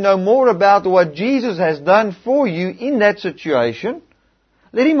need to know more about what Jesus has done for you in that situation,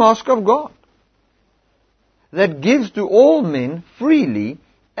 let him ask of God. That gives to all men freely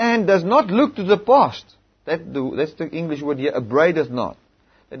and does not look to the past. That's the English word here, upbraideth not.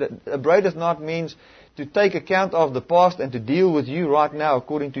 Upbraideth not means to take account of the past and to deal with you right now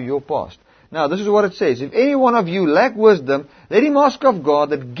according to your past. Now, this is what it says. If any one of you lack wisdom, let him ask of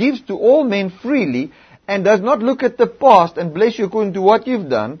God that gives to all men freely and does not look at the past and bless you according to what you've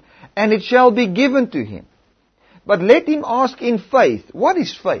done, and it shall be given to him. But let him ask in faith. What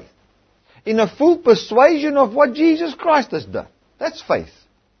is faith? In a full persuasion of what Jesus Christ has done. That's faith.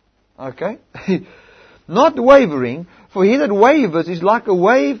 Okay? Not wavering, for he that wavers is like a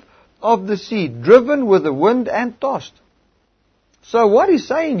wave of the sea, driven with the wind and tossed. So what he's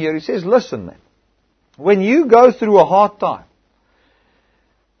saying here, he says, listen, man, when you go through a hard time,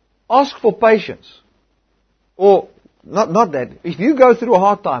 ask for patience. Or, not that. If you go through a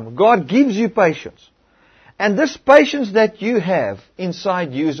hard time, God gives you patience. And this patience that you have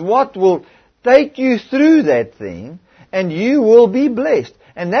inside you is what will take you through that thing, and you will be blessed.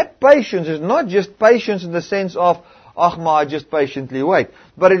 And that patience is not just patience in the sense of, I just patiently wait.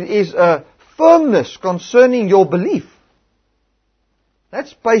 But it is a firmness concerning your belief.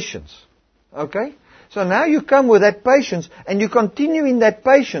 That's patience. Okay? So now you come with that patience, and you continue in that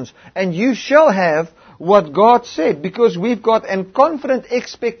patience, and you shall have what God said, because we've got a confident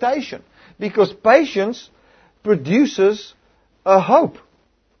expectation. Because patience produces a hope.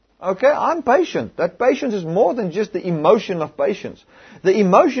 Okay, I'm patient. That patience is more than just the emotion of patience. The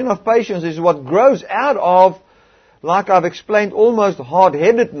emotion of patience is what grows out of, like I've explained, almost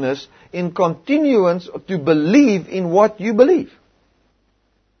hard-headedness in continuance to believe in what you believe.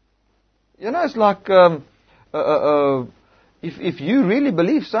 You know, it's like, if you really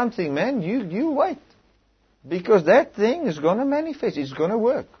believe something, man, you wait. Because that thing is going to manifest. It's going to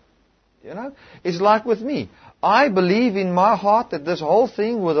work. You know, it's like with me. I believe in my heart that this whole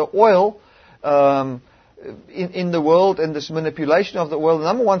thing with the oil in the world and this manipulation of the oil, the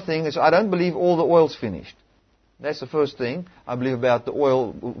number one thing is I don't believe all the oil's finished. That's the first thing I believe about the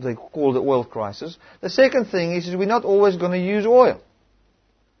oil, they call the oil crisis. The second thing is we're not always going to use oil.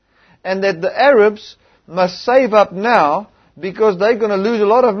 And that the Arabs must save up now because they're going to lose a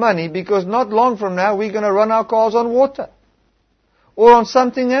lot of money, because not long from now we're going to run our cars on water. Or on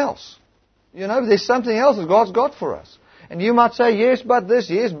something else. You know, there's something else that God's got for us. And you might say, yes, but this,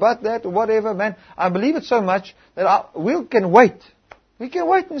 yes, but that, whatever, man. I believe it so much that we can wait. We can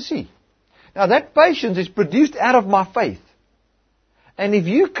wait and see. Now that patience is produced out of my faith. And if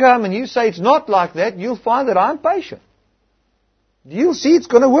you come and you say it's not like that, you'll find that I'm patient. You'll see it's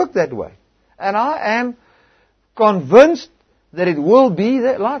going to work that way. And I am convinced that it will be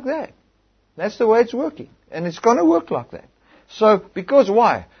like that. That's the way it's working. And it's going to work like that. So, because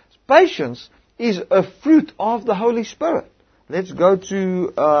why? Patience is a fruit of the Holy Spirit. Let's go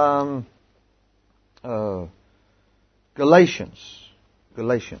to Galatians.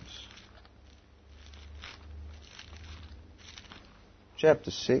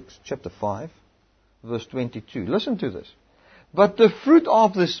 Chapter 5, verse 22. Listen to this. But the fruit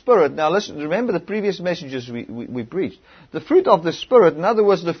of the Spirit, now listen, remember the previous messages we preached. The fruit of the Spirit, in other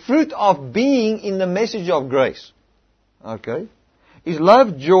words, the fruit of being in the message of grace, okay, is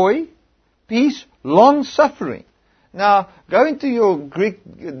love, joy, peace, long-suffering. Now, go into your Greek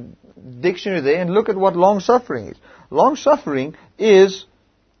dictionary there and look at what long-suffering is. Long-suffering is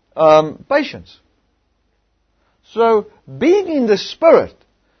patience. So, being in the Spirit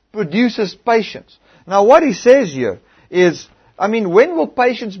produces patience. Now, what he says here is, when will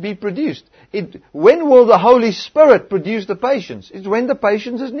patience be produced? When will the Holy Spirit produce the patience? It's when the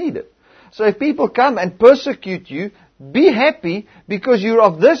patience is needed. So if people come and persecute you, be happy because you're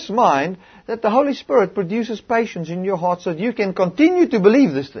of this mind that the Holy Spirit produces patience in your heart so that you can continue to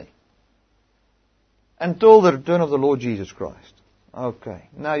believe this thing until the return of the Lord Jesus Christ. Okay.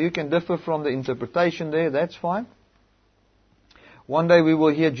 Now you can differ from the interpretation there. That's fine. One day we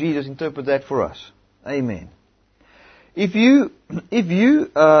will hear Jesus interpret that for us. Amen. If you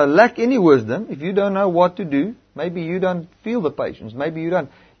lack any wisdom, if you don't know what to do, maybe you don't feel the patience, maybe you don't.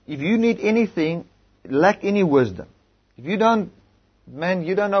 If you need anything, lack any wisdom. If you don't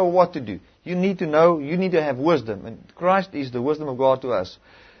know what to do. You need to know, you need to have wisdom. And Christ is the wisdom of God to us.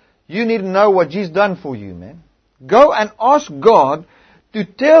 You need to know what Jesus done for you, man. Go and ask God to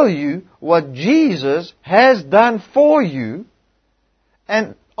tell you what Jesus has done for you,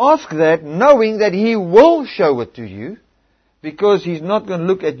 and ask that knowing that He will show it to you, because He's not going to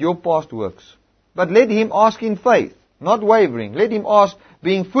look at your past works. But let Him ask in faith. Not wavering. Let him ask,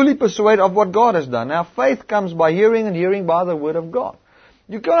 being fully persuaded of what God has done. Now faith comes by hearing, and hearing by the word of God.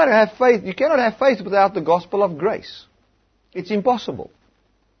 You cannot have faith without the gospel of grace. It's impossible.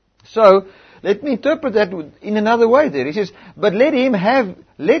 So, let me interpret that in another way there. He says, but let him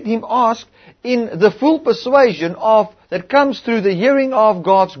ask in the full persuasion that comes through the hearing of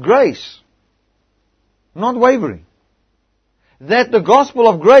God's grace. Not wavering. That the gospel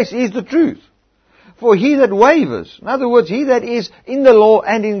of grace is the truth. For he that wavers, in other words, he that is in the law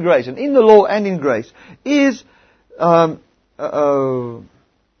and in grace, and in the law and in grace, is, for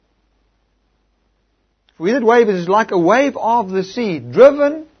he that wavers is like a wave of the sea,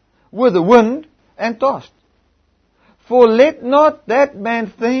 driven with the wind and tossed. For let not that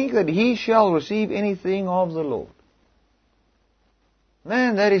man think that he shall receive anything of the Lord.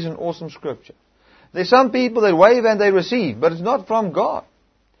 Man, that is an awesome scripture. There's some people that wave and they receive, but it's not from God.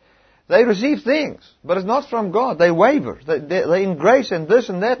 They receive things, but it's not from God. They waver. They're in grace and this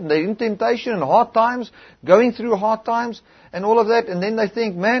and that, and they're in temptation and hard times, going through hard times and all of that, and then they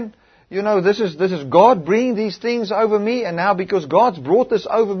think, man, this is God bringing these things over me, and now because God's brought this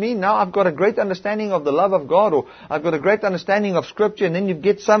over me, now I've got a great understanding of the love of God, or I've got a great understanding of Scripture, and then you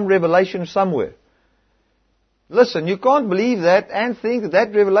get some revelation somewhere. Listen, you can't believe that and think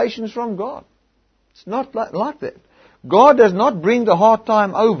that revelation is from God. It's not like that. God does not bring the hard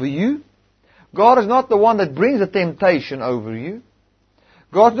time over you. God is not the one that brings the temptation over you.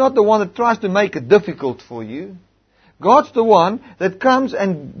 God's not the one that tries to make it difficult for you. God's the one that comes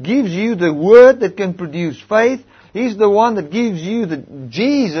and gives you the word that can produce faith. He's the one that gives you the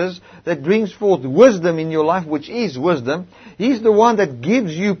Jesus that brings forth wisdom in your life, which is wisdom. He's the one that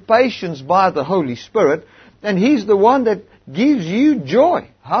gives you patience by the Holy Spirit. And He's the one that gives you joy.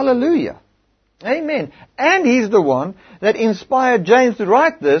 Hallelujah. Amen. And He's the one that inspired James to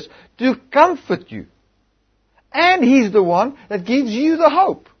write this to comfort you. And He's the one that gives you the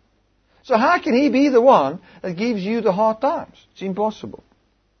hope. So how can He be the one that gives you the hard times? It's impossible.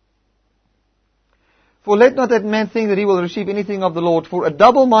 For let not that man think that he will receive anything of the Lord, for a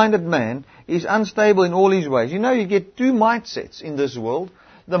double-minded man is unstable in all his ways. You get two mindsets in this world.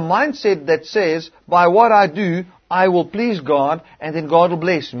 The mindset that says, by what I do, I will please God, and then God will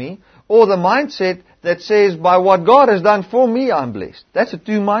bless me. Or the mindset that says, by what God has done for me, I'm blessed. That's the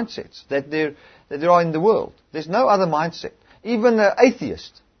two mindsets that there are in the world. There's no other mindset. Even an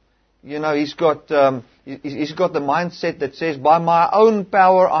atheist, he's got the mindset that says, by my own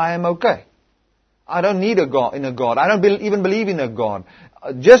power, I am okay. I don't need a God. I don't even believe in a God.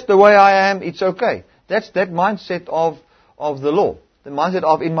 Just the way I am, it's okay. That's that mindset of the law. The mindset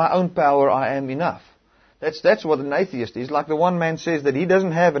of, in my own power, I am enough. That's what an atheist is. Like the one man says that he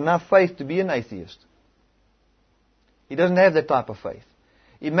doesn't have enough faith to be an atheist. He doesn't have that type of faith.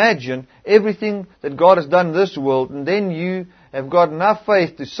 Imagine everything that God has done in this world, and then you have got enough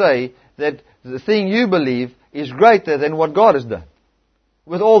faith to say that the thing you believe is greater than what God has done.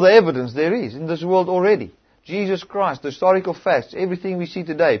 With all the evidence there is in this world already. Jesus Christ, the historical facts, everything we see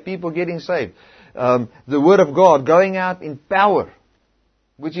today, people getting saved, the Word of God going out in power,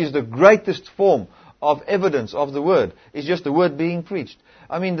 which is the greatest form of evidence of the Word, is just the Word being preached.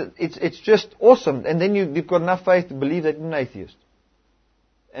 I mean, it's just awesome. And then you've got enough faith to believe that you're an atheist.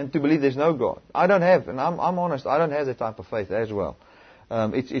 And to believe there's no God. I don't have, and I'm honest, I don't have that type of faith as well.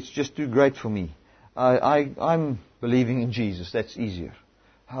 It's just too great for me. I'm believing in Jesus. That's easier.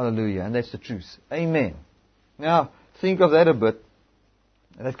 Hallelujah. And that's the truth. Amen. Now, think of that a bit.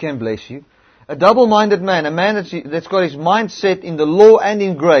 That can bless you. A double-minded man, a man that's got his mind set in the law and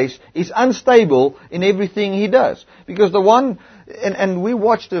in grace, is unstable in everything he does. Because the one, and we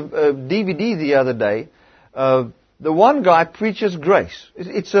watched a DVD the other day, the one guy preaches grace.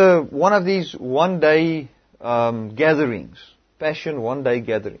 It's one of these one-day gatherings, Passion one-day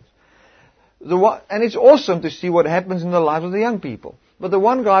gatherings. And it's awesome to see what happens in the lives of the young people. But the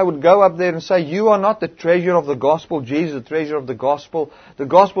one guy would go up there and say, you are not the treasure of the gospel. Jesus is the treasure of the gospel. The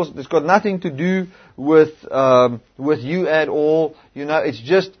gospel has got nothing to do with you at all.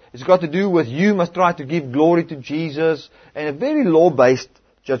 It's got to do with you must try to give glory to Jesus. And a very law-based,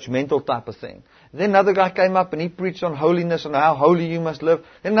 judgmental type of thing. Then another guy came up and he preached on holiness and how holy you must live.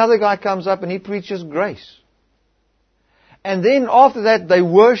 Then another guy comes up and he preaches grace. And then after that they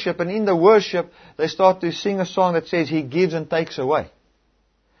worship, and in the worship they start to sing a song that says, He gives and takes away.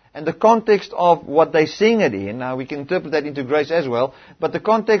 And the context of what they sing it in, now we can interpret that into grace as well, but the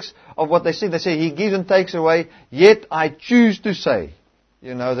context of what they sing, they say, He gives and takes away, yet I choose to say,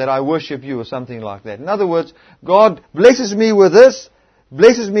 that I worship you, or something like that. In other words, God blesses me with this,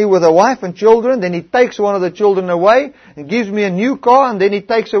 blesses me with a wife and children, then He takes one of the children away, and gives me a new car, and then He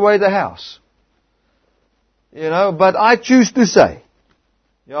takes away the house. But I choose to say,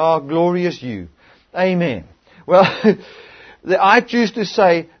 glorious you. Amen. Well, I choose to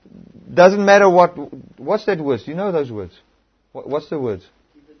say, doesn't matter what's that word? Do you know those words? What's the words?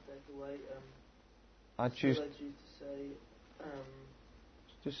 Give it back away. I choose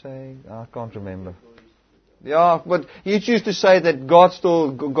to say. I can't remember. Yeah, but you choose to say that God's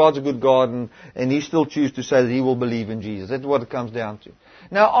a good God, and He still chooses to say that He will believe in Jesus. That's what it comes down to.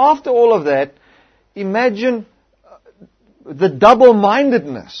 Now, after all of that, imagine the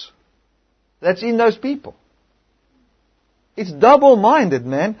double-mindedness that's in those people. It's double-minded,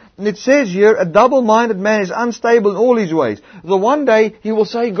 man. And it says here, a double-minded man is unstable in all his ways. The one day he will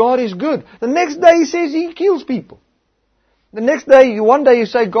say God is good. The next day he says He kills people. The next day, one day you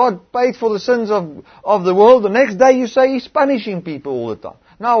say God paid for the sins of the world. The next day you say He's punishing people all the time.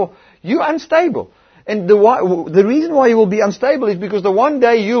 Now, you're unstable. And the reason why you will be unstable is because the one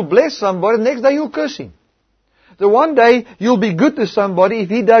day you'll bless somebody, the next day you'll curse him. The one day you'll be good to somebody if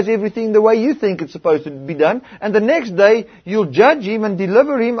he does everything the way you think it's supposed to be done. And the next day you'll judge him and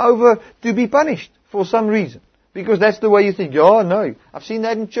deliver him over to be punished for some reason. Because that's the way you think. No. I've seen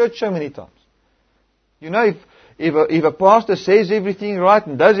that in church so many times. If a pastor says everything right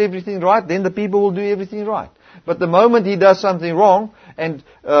and does everything right, then the people will do everything right. But the moment he does something wrong, and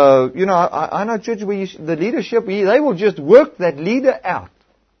I know church where the leadership, they will just work that leader out.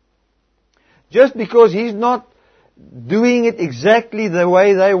 Just because he's not doing it exactly the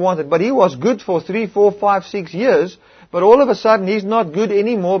way they want it. But he was good for 3, 4, 5, 6 years, but all of a sudden he's not good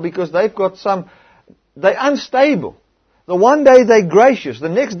anymore because they've got they're unstable. The one day they're gracious, the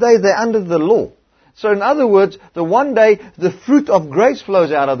next day they're under the law. So in other words, the one day the fruit of grace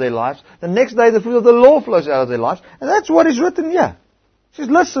flows out of their lives, the next day the fruit of the law flows out of their lives, and that's what is written here. It says,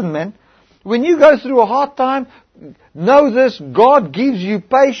 listen, man, when you go through a hard time, know this, God gives you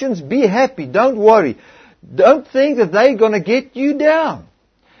patience, be happy, don't worry. Don't think that they're going to get you down.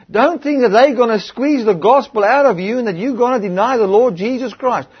 Don't think that they're going to squeeze the gospel out of you and that you're going to deny the Lord Jesus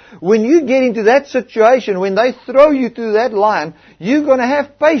Christ. When you get into that situation, when they throw you to that lion, you're going to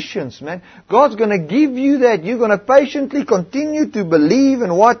have patience, man. God's going to give you that. You're going to patiently continue to believe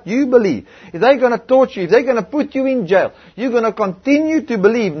in what you believe. If they're going to torture you, if they're going to put you in jail, you're going to continue to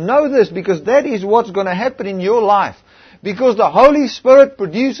believe. Know this, because that is what's going to happen in your life. Because the Holy Spirit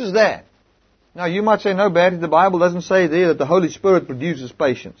produces that. Now, you might say, no, Barry, the Bible doesn't say there that the Holy Spirit produces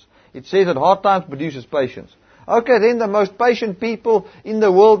patience. It says that hard times produces patience. Okay, then the most patient people in the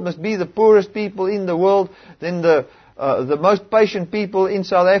world must be the poorest people in the world. Then the most patient people in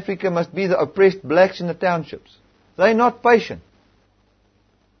South Africa must be the oppressed blacks in the townships. They're not patient.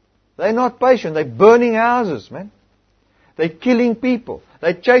 They're not patient. They're burning houses, man. They're killing people.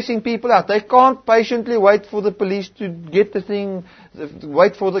 They're chasing people out. They can't patiently wait for the police to get the thing,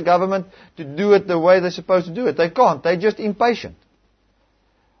 wait for the government to do it the way they're supposed to do it. They can't. They're just impatient.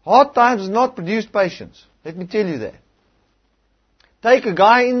 Hard times does not produce patience. Let me tell you that. Take a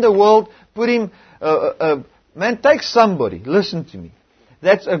guy in the world, put him, take somebody, listen to me,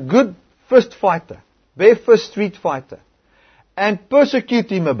 that's a good fist fighter, bare fist street fighter, and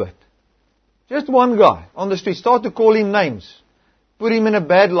persecute him a bit. Just one guy on the street. Start to call him names. Put him in a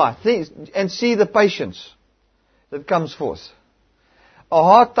bad light. And see the patience that comes forth. A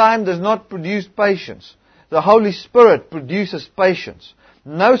hard time does not produce patience. The Holy Spirit produces patience.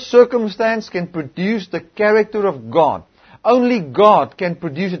 No circumstance can produce the character of God. Only God can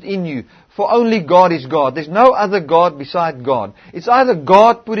produce it in you. For only God is God. There's no other God beside God. It's either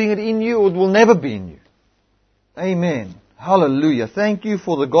God putting it in you or it will never be in you. Amen. Hallelujah. Thank you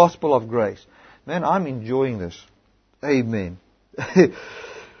for the gospel of grace. Man, I'm enjoying this. Amen.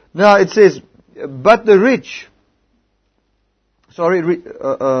 Now it says, but the rich,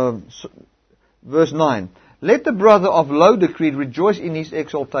 verse 9, let the brother of low degree rejoice in his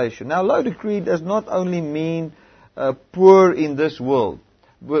exaltation. Now low degree does not only mean poor in this world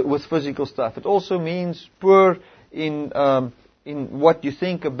with physical stuff. It also means poor in what you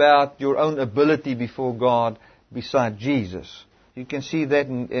think about your own ability before God beside Jesus. You can see that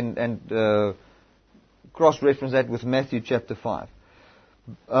and cross-reference that with Matthew chapter 5.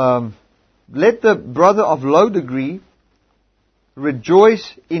 Let the brother of low degree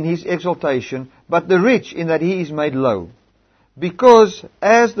rejoice in his exaltation, but the rich in that he is made low. Because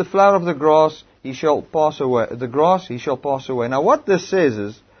as the flower of the grass he shall pass away. The grass he shall pass away. Now what this says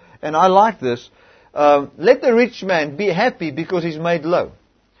is, and I like this, let the rich man be happy because he's made low.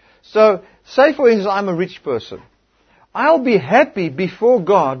 So, say for instance I'm a rich person. I'll be happy before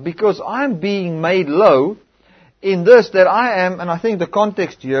God because I'm being made low in this that I am, and I think the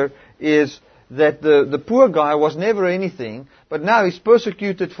context here is that the poor guy was never anything, but now he's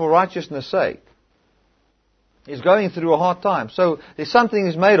persecuted for righteousness' sake. He's going through a hard time. So there's something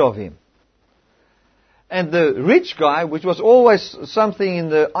is made of him. And the rich guy, which was always something in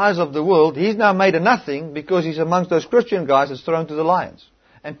the eyes of the world, he's now made a nothing because he's amongst those Christian guys that's thrown to the lions.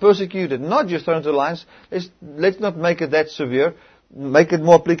 And persecuted. Not just thrown to the lions. Let's not make it that severe. Make it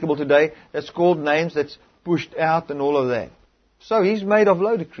more applicable today. That's called names. That's pushed out and all of that. So he's made of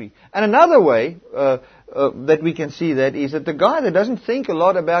low decree. And another way that we can see that is that the guy that doesn't think a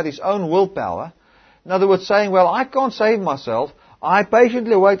lot about his own willpower, in other words, saying, well, I can't save myself. I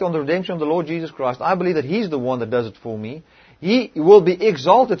patiently wait on the redemption of the Lord Jesus Christ. I believe that He's the one that does it for me. He will be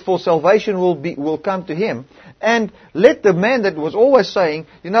exalted, for salvation will come to him. And let the man that was always saying,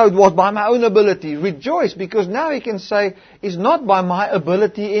 it was by my own ability, rejoice, because now he can say, it's not by my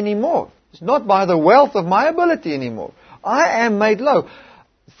ability anymore. It's not by the wealth of my ability anymore. I am made low.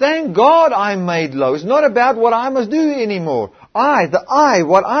 Thank God I'm made low. It's not about what I must do anymore.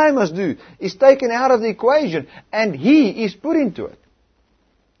 What I must do is taken out of the equation, and He is put into it.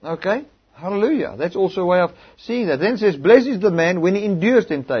 Okay? Hallelujah. That's also a way of seeing that. Then it says, blessed is the man when he endures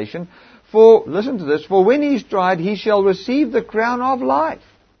temptation, for, listen to this, for when he is tried, he shall receive the crown of life.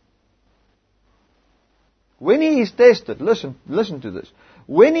 When he is tested, listen to this.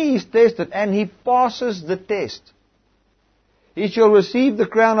 When he is tested and he passes the test, he shall receive the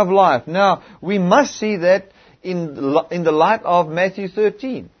crown of life. Now, we must see that in the light of Matthew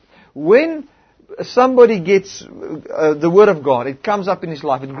 13. When somebody gets the Word of God, it comes up in his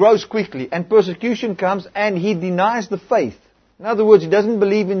life, it grows quickly, and persecution comes, and he denies the faith. In other words, he doesn't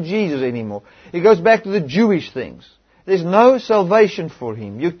believe in Jesus anymore. He goes back to the Jewish things. There's no salvation for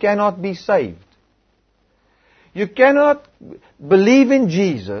him. You cannot be saved. You cannot believe in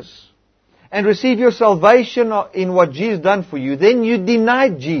Jesus and receive your salvation in what Jesus done for you. Then you deny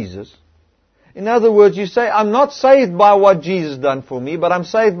Jesus. In other words, you say, I'm not saved by what Jesus done for me, but I'm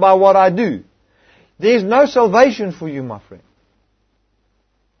saved by what I do. There's no salvation for you, my friend.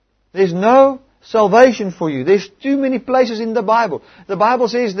 There's no salvation for you. There's too many places in the Bible. The Bible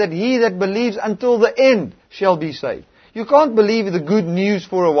says that he that believes until the end shall be saved. You can't believe the good news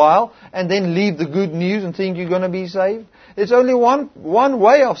for a while and then leave the good news and think you're going to be saved. There's only one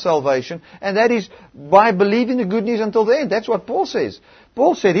way of salvation, and that is by believing the good news until the end. That's what Paul says.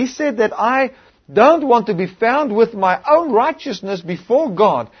 He said that I don't want to be found with my own righteousness before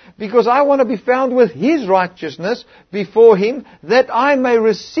God, because I want to be found with His righteousness before Him, that I may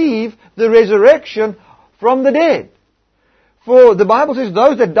receive the resurrection from the dead. For the Bible says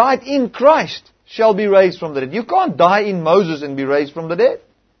those that died in Christ shall be raised from the dead. You can't die in Moses and be raised from the dead.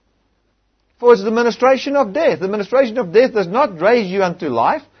 For it's the ministration of death. The ministration of death does not raise you unto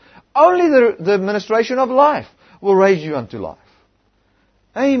life. Only the ministration of life will raise you unto life.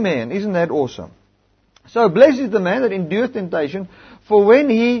 Amen. Isn't that awesome? So blessed is the man that endureth temptation, for when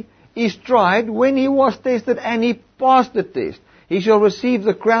he is tried, when he was tested and he passed the test, he shall receive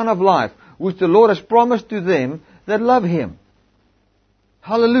the crown of life, which the Lord has promised to them that love Him.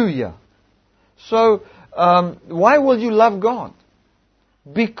 Hallelujah. So, why will you love God?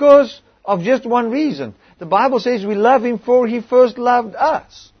 Because of just one reason. The Bible says we love Him for He first loved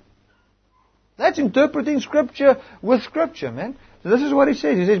us. That's interpreting Scripture with Scripture, man. So this is what it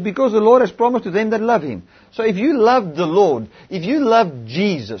says. It says, because the Lord has promised to them that love Him. So if you love the Lord, if you love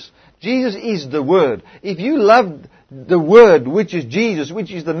Jesus, Jesus is the Word. If you love the Word, which is Jesus,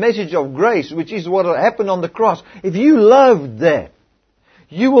 which is the message of grace, which is what happened on the cross, if you love that,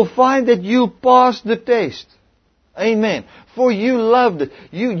 you will find that you passed the test. Amen. For you loved it.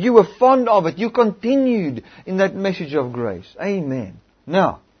 You were fond of it. You continued in that message of grace. Amen.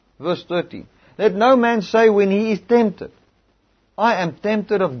 Now, verse 13. Let no man say when he is tempted, I am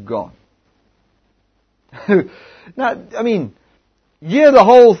tempted of God. Now, hear the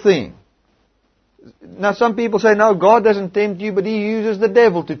whole thing. Now, some people say, no, God doesn't tempt you, but He uses the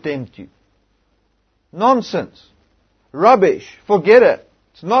devil to tempt you. Nonsense. Rubbish. Forget it.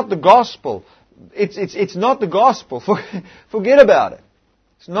 It's not the gospel. It's not the gospel. Forget about it.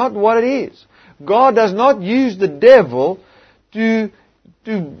 It's not what it is. God does not use the devil to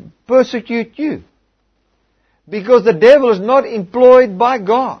persecute you. Because the devil is not employed by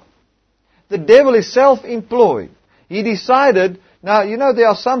God. The devil is self-employed. He decided, now there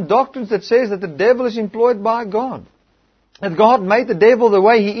are some doctrines that says that the devil is employed by God. That God made the devil the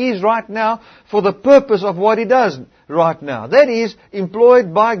way he is right now for the purpose of what he does right now. That is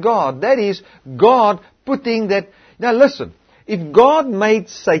employed by God. That is God putting that. Now listen, if God made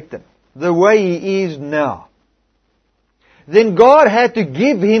Satan the way he is now, then God had to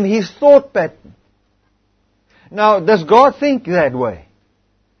give him his thought pattern. Now, does God think that way?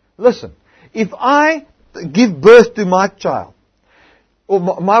 Listen, if I give birth to my child,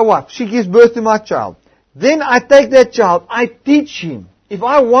 or my wife, she gives birth to my child, Then I take that child, I teach him. If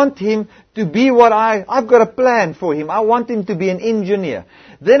I want him to be what I've got a plan for him. I want him to be an engineer.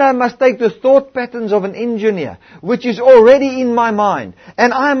 Then I must take the thought patterns of an engineer, which is already in my mind.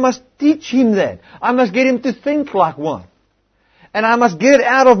 And I must teach him that. I must get him to think like one. And I must get it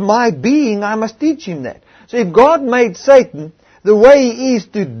out of my being, I must teach him that. So if God made Satan the way he is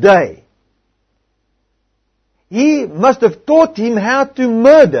today, He must have taught him how to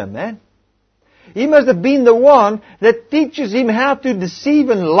murder, man. He must have been the one that teaches him how to deceive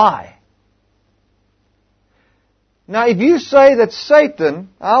and lie. Now, if you say that Satan,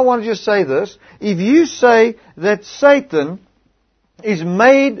 I want to just say this, if you say that Satan is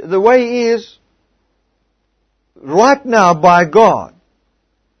made the way he is right now by God,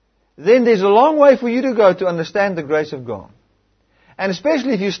 then there's a long way for you to go to understand the grace of God. And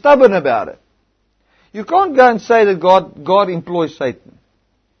especially if you're stubborn about it. You can't go and say that God employs Satan.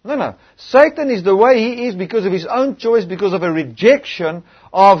 No. Satan is the way he is because of his own choice, because of a rejection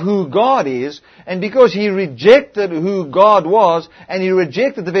of who God is, and because he rejected who God was, and he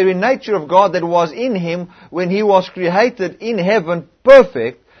rejected the very nature of God that was in him when he was created in heaven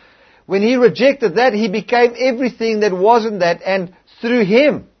perfect. When he rejected that, he became everything that wasn't that, and through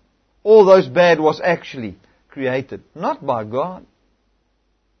him, all those bad was actually created, not by God.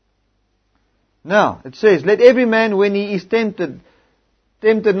 Now, it says, let every man when he is tempted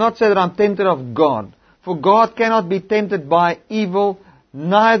not say that I'm tempted of God. For God cannot be tempted by evil,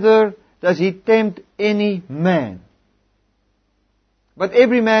 neither does He tempt any man. But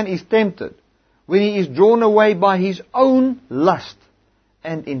every man is tempted when he is drawn away by his own lust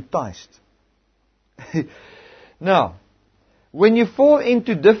and enticed. Now, when you fall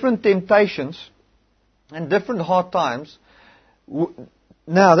into different temptations and different hard times,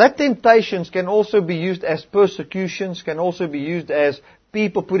 now that temptations can also be used as persecutions, can also be used as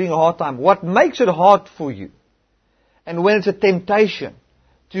people putting a hard time. What makes it hard for you, and when it's a temptation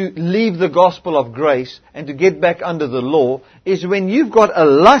to leave the gospel of grace and to get back under the law, is when you've got a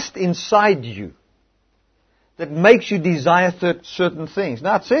lust inside you that makes you desire certain things.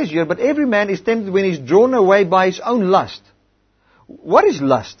 Now it says here, but every man is tempted when he's drawn away by his own lust. What is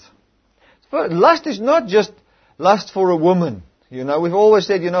lust? Lust is not just lust for a woman. You know, we've always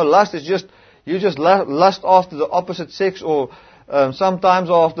said, lust is just, you just lust after the opposite sex, or sometimes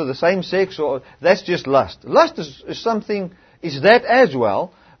after the same sex, or that's just lust. Lust is something, is that as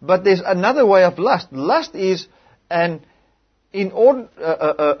well, but there's another way of lust. Lust is a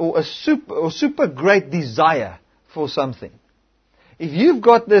super great desire for something. If you've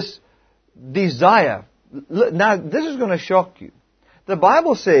got this desire, now this is going to shock you. The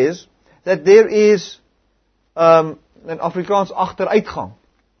Bible says that there is in Afrikaans achteruitgang.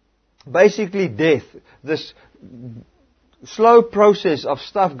 Basically death. This slow process of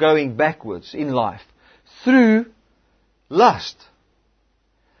stuff going backwards in life through lust.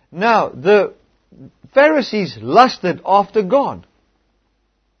 Now, the Pharisees lusted after God.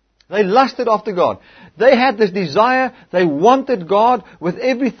 They lusted after God. They had this desire, they wanted God with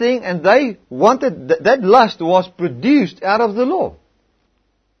everything, and they wanted, that lust was produced out of the law.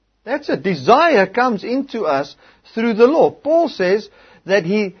 That's a desire comes into us through the law. Paul says that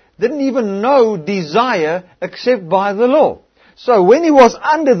he didn't even know desire except by the law. So when he was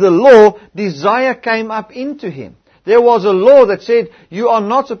under the law, desire came up into him. There was a law that said you are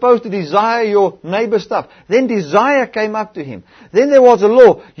not supposed to desire your neighbor's stuff. Then desire came up to him. Then there was a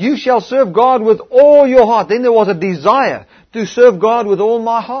law, you shall serve God with all your heart. Then there was a desire to serve God with all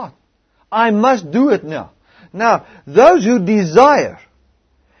my heart. I must do it now. Now, those who desire,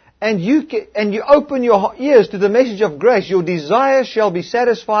 and you open your ears to the message of grace, your desires shall be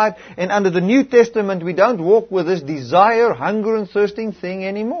satisfied. And under the New Testament, we don't walk with this desire, hunger and thirsting thing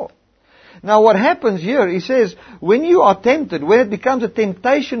anymore. Now what happens here, he says, when you are tempted, when it becomes a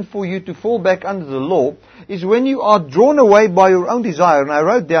temptation for you to fall back under the law, is when you are drawn away by your own desire. And I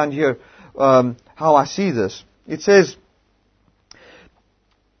wrote down here how I see this. It says,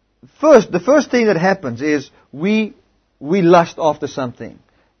 the first thing that happens is we lust after something.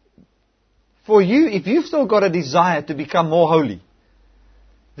 For you, if you've still got a desire to become more holy,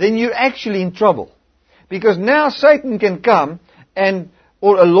 then you're actually in trouble. Because now Satan can come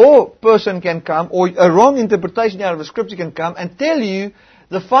or a law person can come, or a wrong interpretation out of the scripture can come and tell you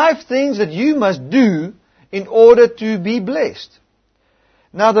the 5 things that you must do in order to be blessed.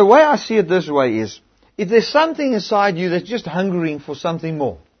 Now the way I see it this way is, if there's something inside you that's just hungering for something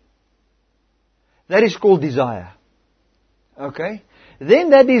more, that is called desire. Okay? Then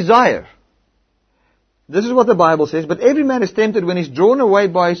that desire, this is what the Bible says, but every man is tempted when he's drawn away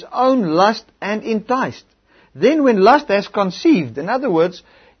by his own lust and enticed. Then when lust has conceived, in other words,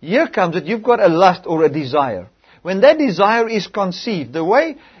 here comes it, you've got a lust or a desire. When that desire is conceived, the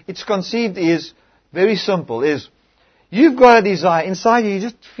way it's conceived is very simple, is you've got a desire. Inside you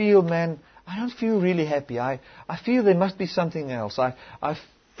just feel, man, I don't feel really happy. I feel there must be something else. I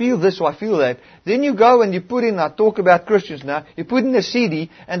feel this or I feel that. Then you go and you put in, I talk about Christians now, you put in a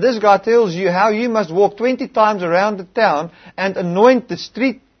CD and this guy tells you how you must walk 20 times around the town and anoint the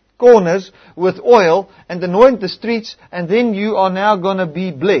street corners with oil and anoint the streets, and then you are now going to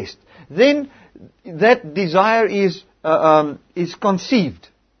be blessed. Then that desire is conceived.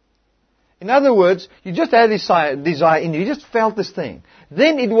 In other words, you just had this desire in you. You just felt this thing.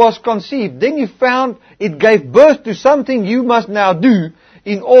 Then it was conceived. Then you found it gave birth to something you must now do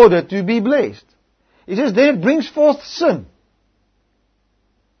in order to be blessed. It says then it brings forth sin.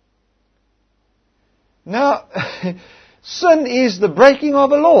 Now, sin is the breaking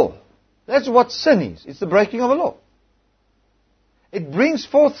of a law. That's what sin is. It's the breaking of a law. It brings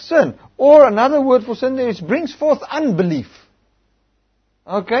forth sin. Or another word for sin is brings forth unbelief.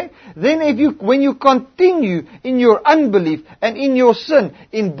 Okay? Then when you continue in your unbelief and in your sin,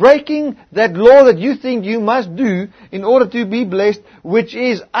 in breaking that law that you think you must do in order to be blessed, which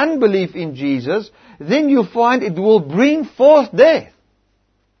is unbelief in Jesus, then you find it will bring forth death.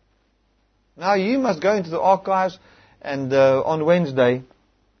 Now you must go into the archives and on Wednesday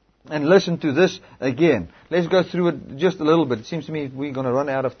and listen to this again. Let's go through it just a little bit. It seems to me we're going to run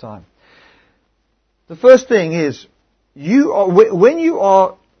out of time. The first thing is, when you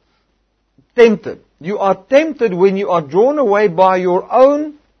are tempted when you are drawn away by your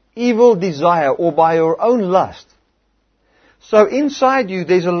own evil desire or by your own lust. So inside you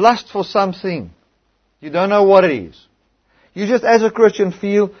there's a lust for something. You don't know what it is. You just as a Christian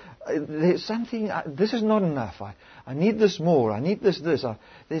feel, there's something, this is not enough. I need this more. I need this.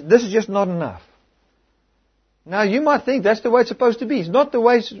 This is just not enough. Now you might think that's the way it's supposed to be. It's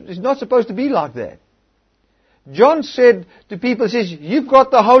not supposed to be like that. John said to people, he says, you've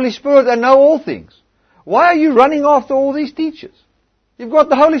got the Holy Spirit and know all things. Why are you running after all these teachers? You've got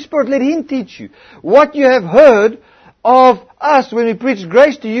the Holy Spirit, let Him teach you. What you have heard of us when we preached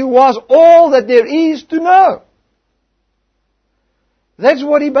grace to you was all that there is to know. That's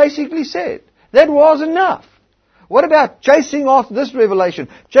what he basically said. That was enough. What about chasing after this revelation,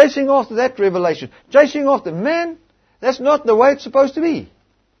 chasing after that revelation, chasing after man? That's not the way it's supposed to be.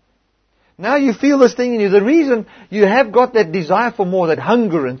 Now you feel this thing in you. The reason you have got that desire for more, that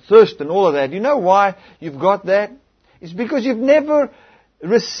hunger and thirst and all of that, you know why you've got that? It's because you've never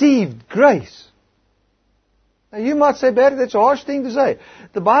received grace. Now you might say, Barry, that's a harsh thing to say.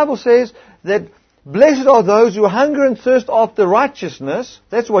 The Bible says that blessed are those who hunger and thirst after righteousness.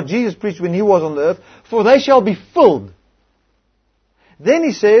 That's what Jesus preached when He was on the earth. For they shall be filled. Then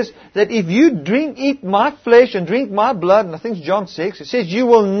He says that if you eat my flesh and drink my blood, and I think it's John 6, it says you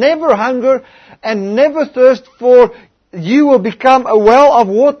will never hunger and never thirst, for you will become a well of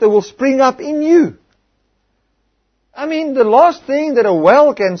water will spring up in you. I mean, the last thing that a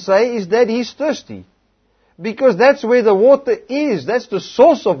well can say is that he's thirsty. Because that's where the water is. That's the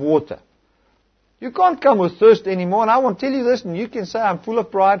source of water. You can't come with thirst anymore. And I want to tell you this, and you can say I'm full of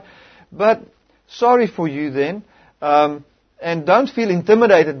pride, but sorry for you then. And don't feel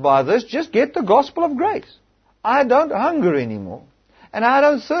intimidated by this. Just get the gospel of grace. I don't hunger anymore. And I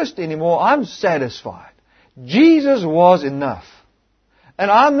don't thirst anymore. I'm satisfied. Jesus was enough.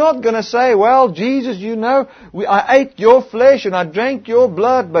 And I'm not going to say, well, Jesus, you know, I ate your flesh and I drank your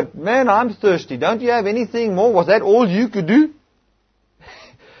blood, but man, I'm thirsty. Don't you have anything more? Was that all you could do?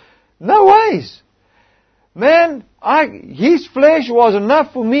 No ways. Man, His flesh was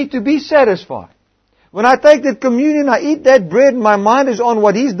enough for me to be satisfied. When I take that communion, I eat that bread, and my mind is on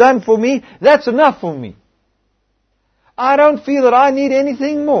what He's done for me, that's enough for me. I don't feel that I need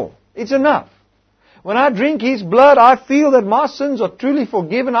anything more. It's enough. When I drink His blood, I feel that my sins are truly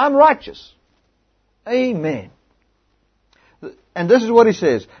forgiven. I'm righteous. Amen. And this is what He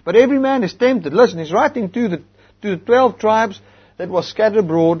says. But every man is tempted. Listen, He's writing to the 12 tribes that was scattered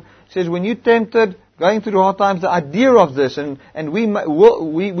abroad. He says, when you're tempted, going through hard times, the idea of this, and we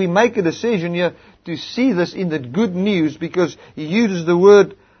make a decision here to see this in the good news, because He uses the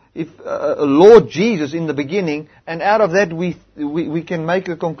word Lord Jesus in the beginning, and out of that we can make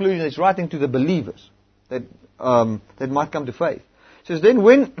a conclusion. It's writing to the believers that might come to faith. It says, then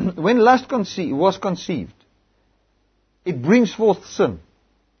when lust was conceived, it brings forth sin.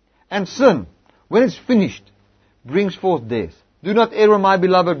 And sin, when it's finished, brings forth death. Do not err, my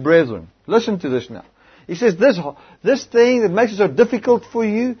beloved brethren. Listen to this now. He says this thing that makes it so difficult for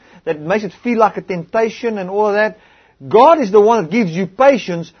you, that makes it feel like a temptation and all of that, God is the one that gives you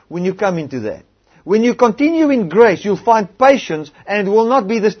patience when you come into that. When you continue in grace, you'll find patience, and it will not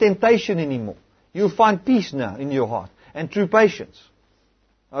be this temptation anymore. You'll find peace now in your heart, and true patience.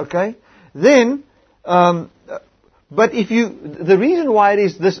 Okay? Then, but the reason why it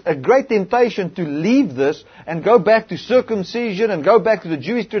is this a great temptation to leave this and go back to circumcision and go back to the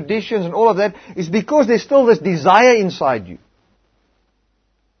Jewish traditions and all of that is because there's still this desire inside you.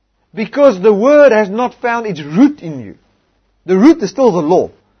 Because the Word has not found its root in you. The root is still the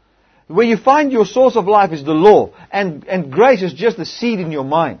law. Where you find your source of life is the law, and grace is just the seed in your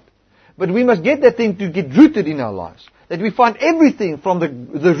mind. But we must get that thing to get rooted in our lives. That we find everything from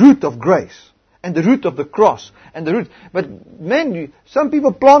the root of grace, and the root of the cross, and the root. But man, some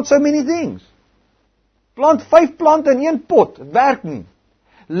people plant so many things. Plant 5 plante in 1 pot. Het werk nie.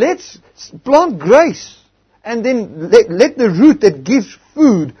 Let's plant grace. And then let the root that gives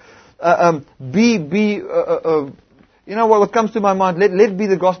food you know what comes to my mind? Let it be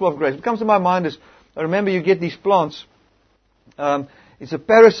the gospel of grace. What comes to my mind is, I remember you get these plants. It's a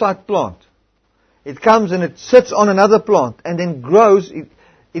parasite plant. It comes and it sits on another plant and then grows.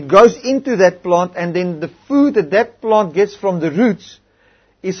 It goes into that plant, and then the food that plant gets from the roots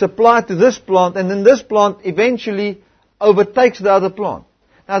is supplied to this plant, and then this plant eventually overtakes the other plant.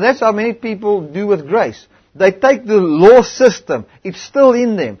 Now that's how many people do with grace. They take the law system. It's still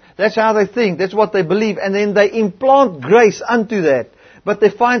in them. That's how they think. That's what they believe. And then they implant grace unto that. But they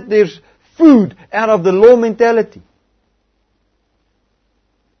find there's food out of the law mentality.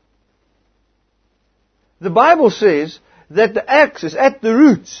 The Bible says that the axe is at the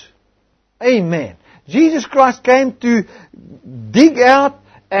roots. Amen. Jesus Christ came to dig out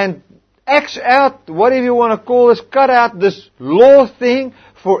and axe out, whatever you want to call this, cut out this law thing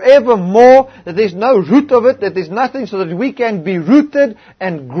forevermore, that there's no root of it, that there's nothing, so that we can be rooted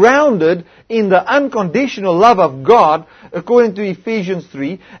and grounded in the unconditional love of God, according to Ephesians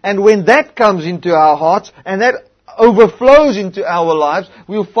 3. And when that comes into our hearts, and that overflows into our lives,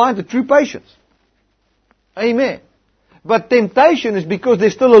 we'll find the true patience. Amen. But temptation is because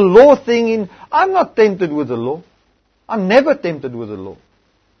there's still a law thing in. I'm not tempted with the law. I'm never tempted with the law.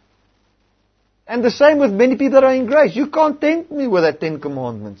 And the same with many people that are in grace. You can't tempt me with that 10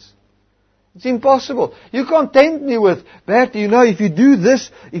 commandments. It's impossible. You can't tempt me with, Bert, you know, if you do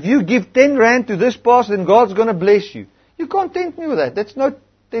this, if you give 10 rand to this pastor, then God's going to bless you. You can't tempt me with that. That's no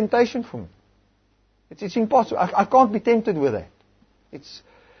temptation for me. It's impossible. I can't be tempted with that. It's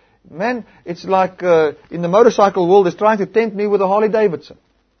like in the motorcycle world, is trying to tempt me with a Harley Davidson.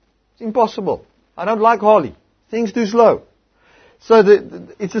 It's impossible. I don't like Harley. Things too slow. So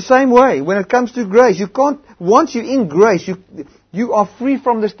it's the same way when it comes to grace. You can't, once you're in grace, you are free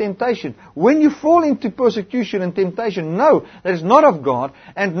from this temptation. When you fall into persecution and temptation, know that it's not of God,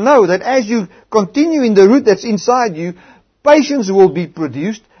 and know that as you continue in the root that's inside you, patience will be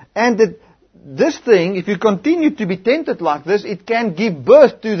produced, and that this thing, if you continue to be tempted like this, it can give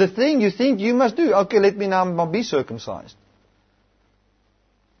birth to the thing you think you must do. Okay, let me now be circumcised.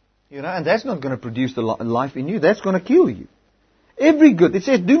 You know, and that's not going to produce the life in you. That's going to kill you. Every good. It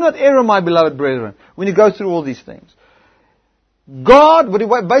says, do not err, my beloved brethren, when you go through all these things. God, what it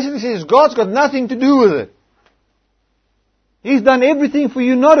basically says, God's got nothing to do with it. He's done everything for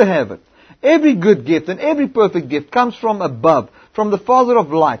you not to have it. Every good gift and every perfect gift comes from above, from the Father of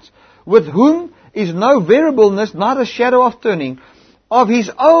lights, with whom is no variableness, not a shadow of turning. Of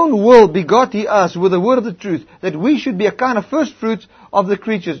His own will begot He us with the word of the truth, that we should be a kind of first fruits of the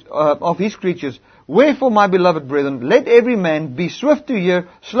creatures, of His creatures. Wherefore, my beloved brethren, let every man be swift to hear,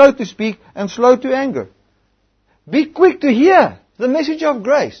 slow to speak, and slow to anger. Be quick to hear the message of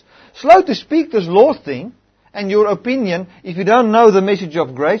grace. Slow to speak this law thing, and your opinion, if you don't know the message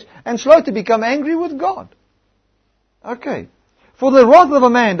of grace, and slow to become angry with God. Okay. For the wrath of a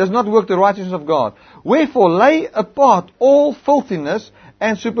man does not work the righteousness of God. Wherefore lay apart all filthiness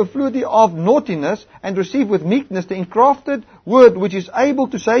and superfluity of naughtiness, and receive with meekness the engrafted word which is able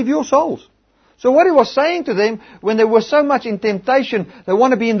to save your souls. So what He was saying to them, when they were so much in temptation, they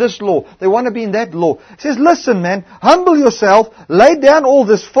want to be in this law, they want to be in that law. He says, listen man, humble yourself, lay down all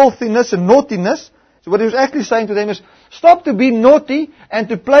this filthiness and naughtiness. So what He was actually saying to them is, stop to be naughty and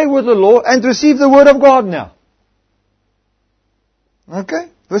to play with the law and receive the word of God now. Okay?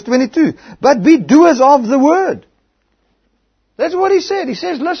 Verse 22. But be doers of the word. That's what He said. He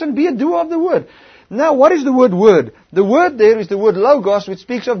says, listen, be a doer of the word. Now, what is the word word? The word there is the word logos, which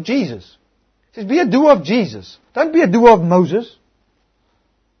speaks of Jesus. It says, be a doer of Jesus. Don't be a doer of Moses.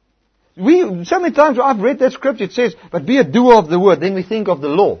 So many times I've read that scripture, it says, but be a doer of the word. Then we think of the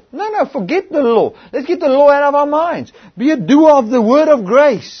law. No, forget the law. Let's get the law out of our minds. Be a doer of the word of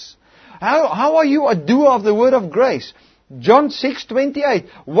grace. How are you a doer of the word of grace? John 6:28.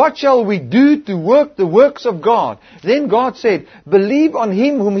 What shall we do to work the works of God? Then God said, believe on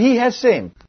Him whom He has sent.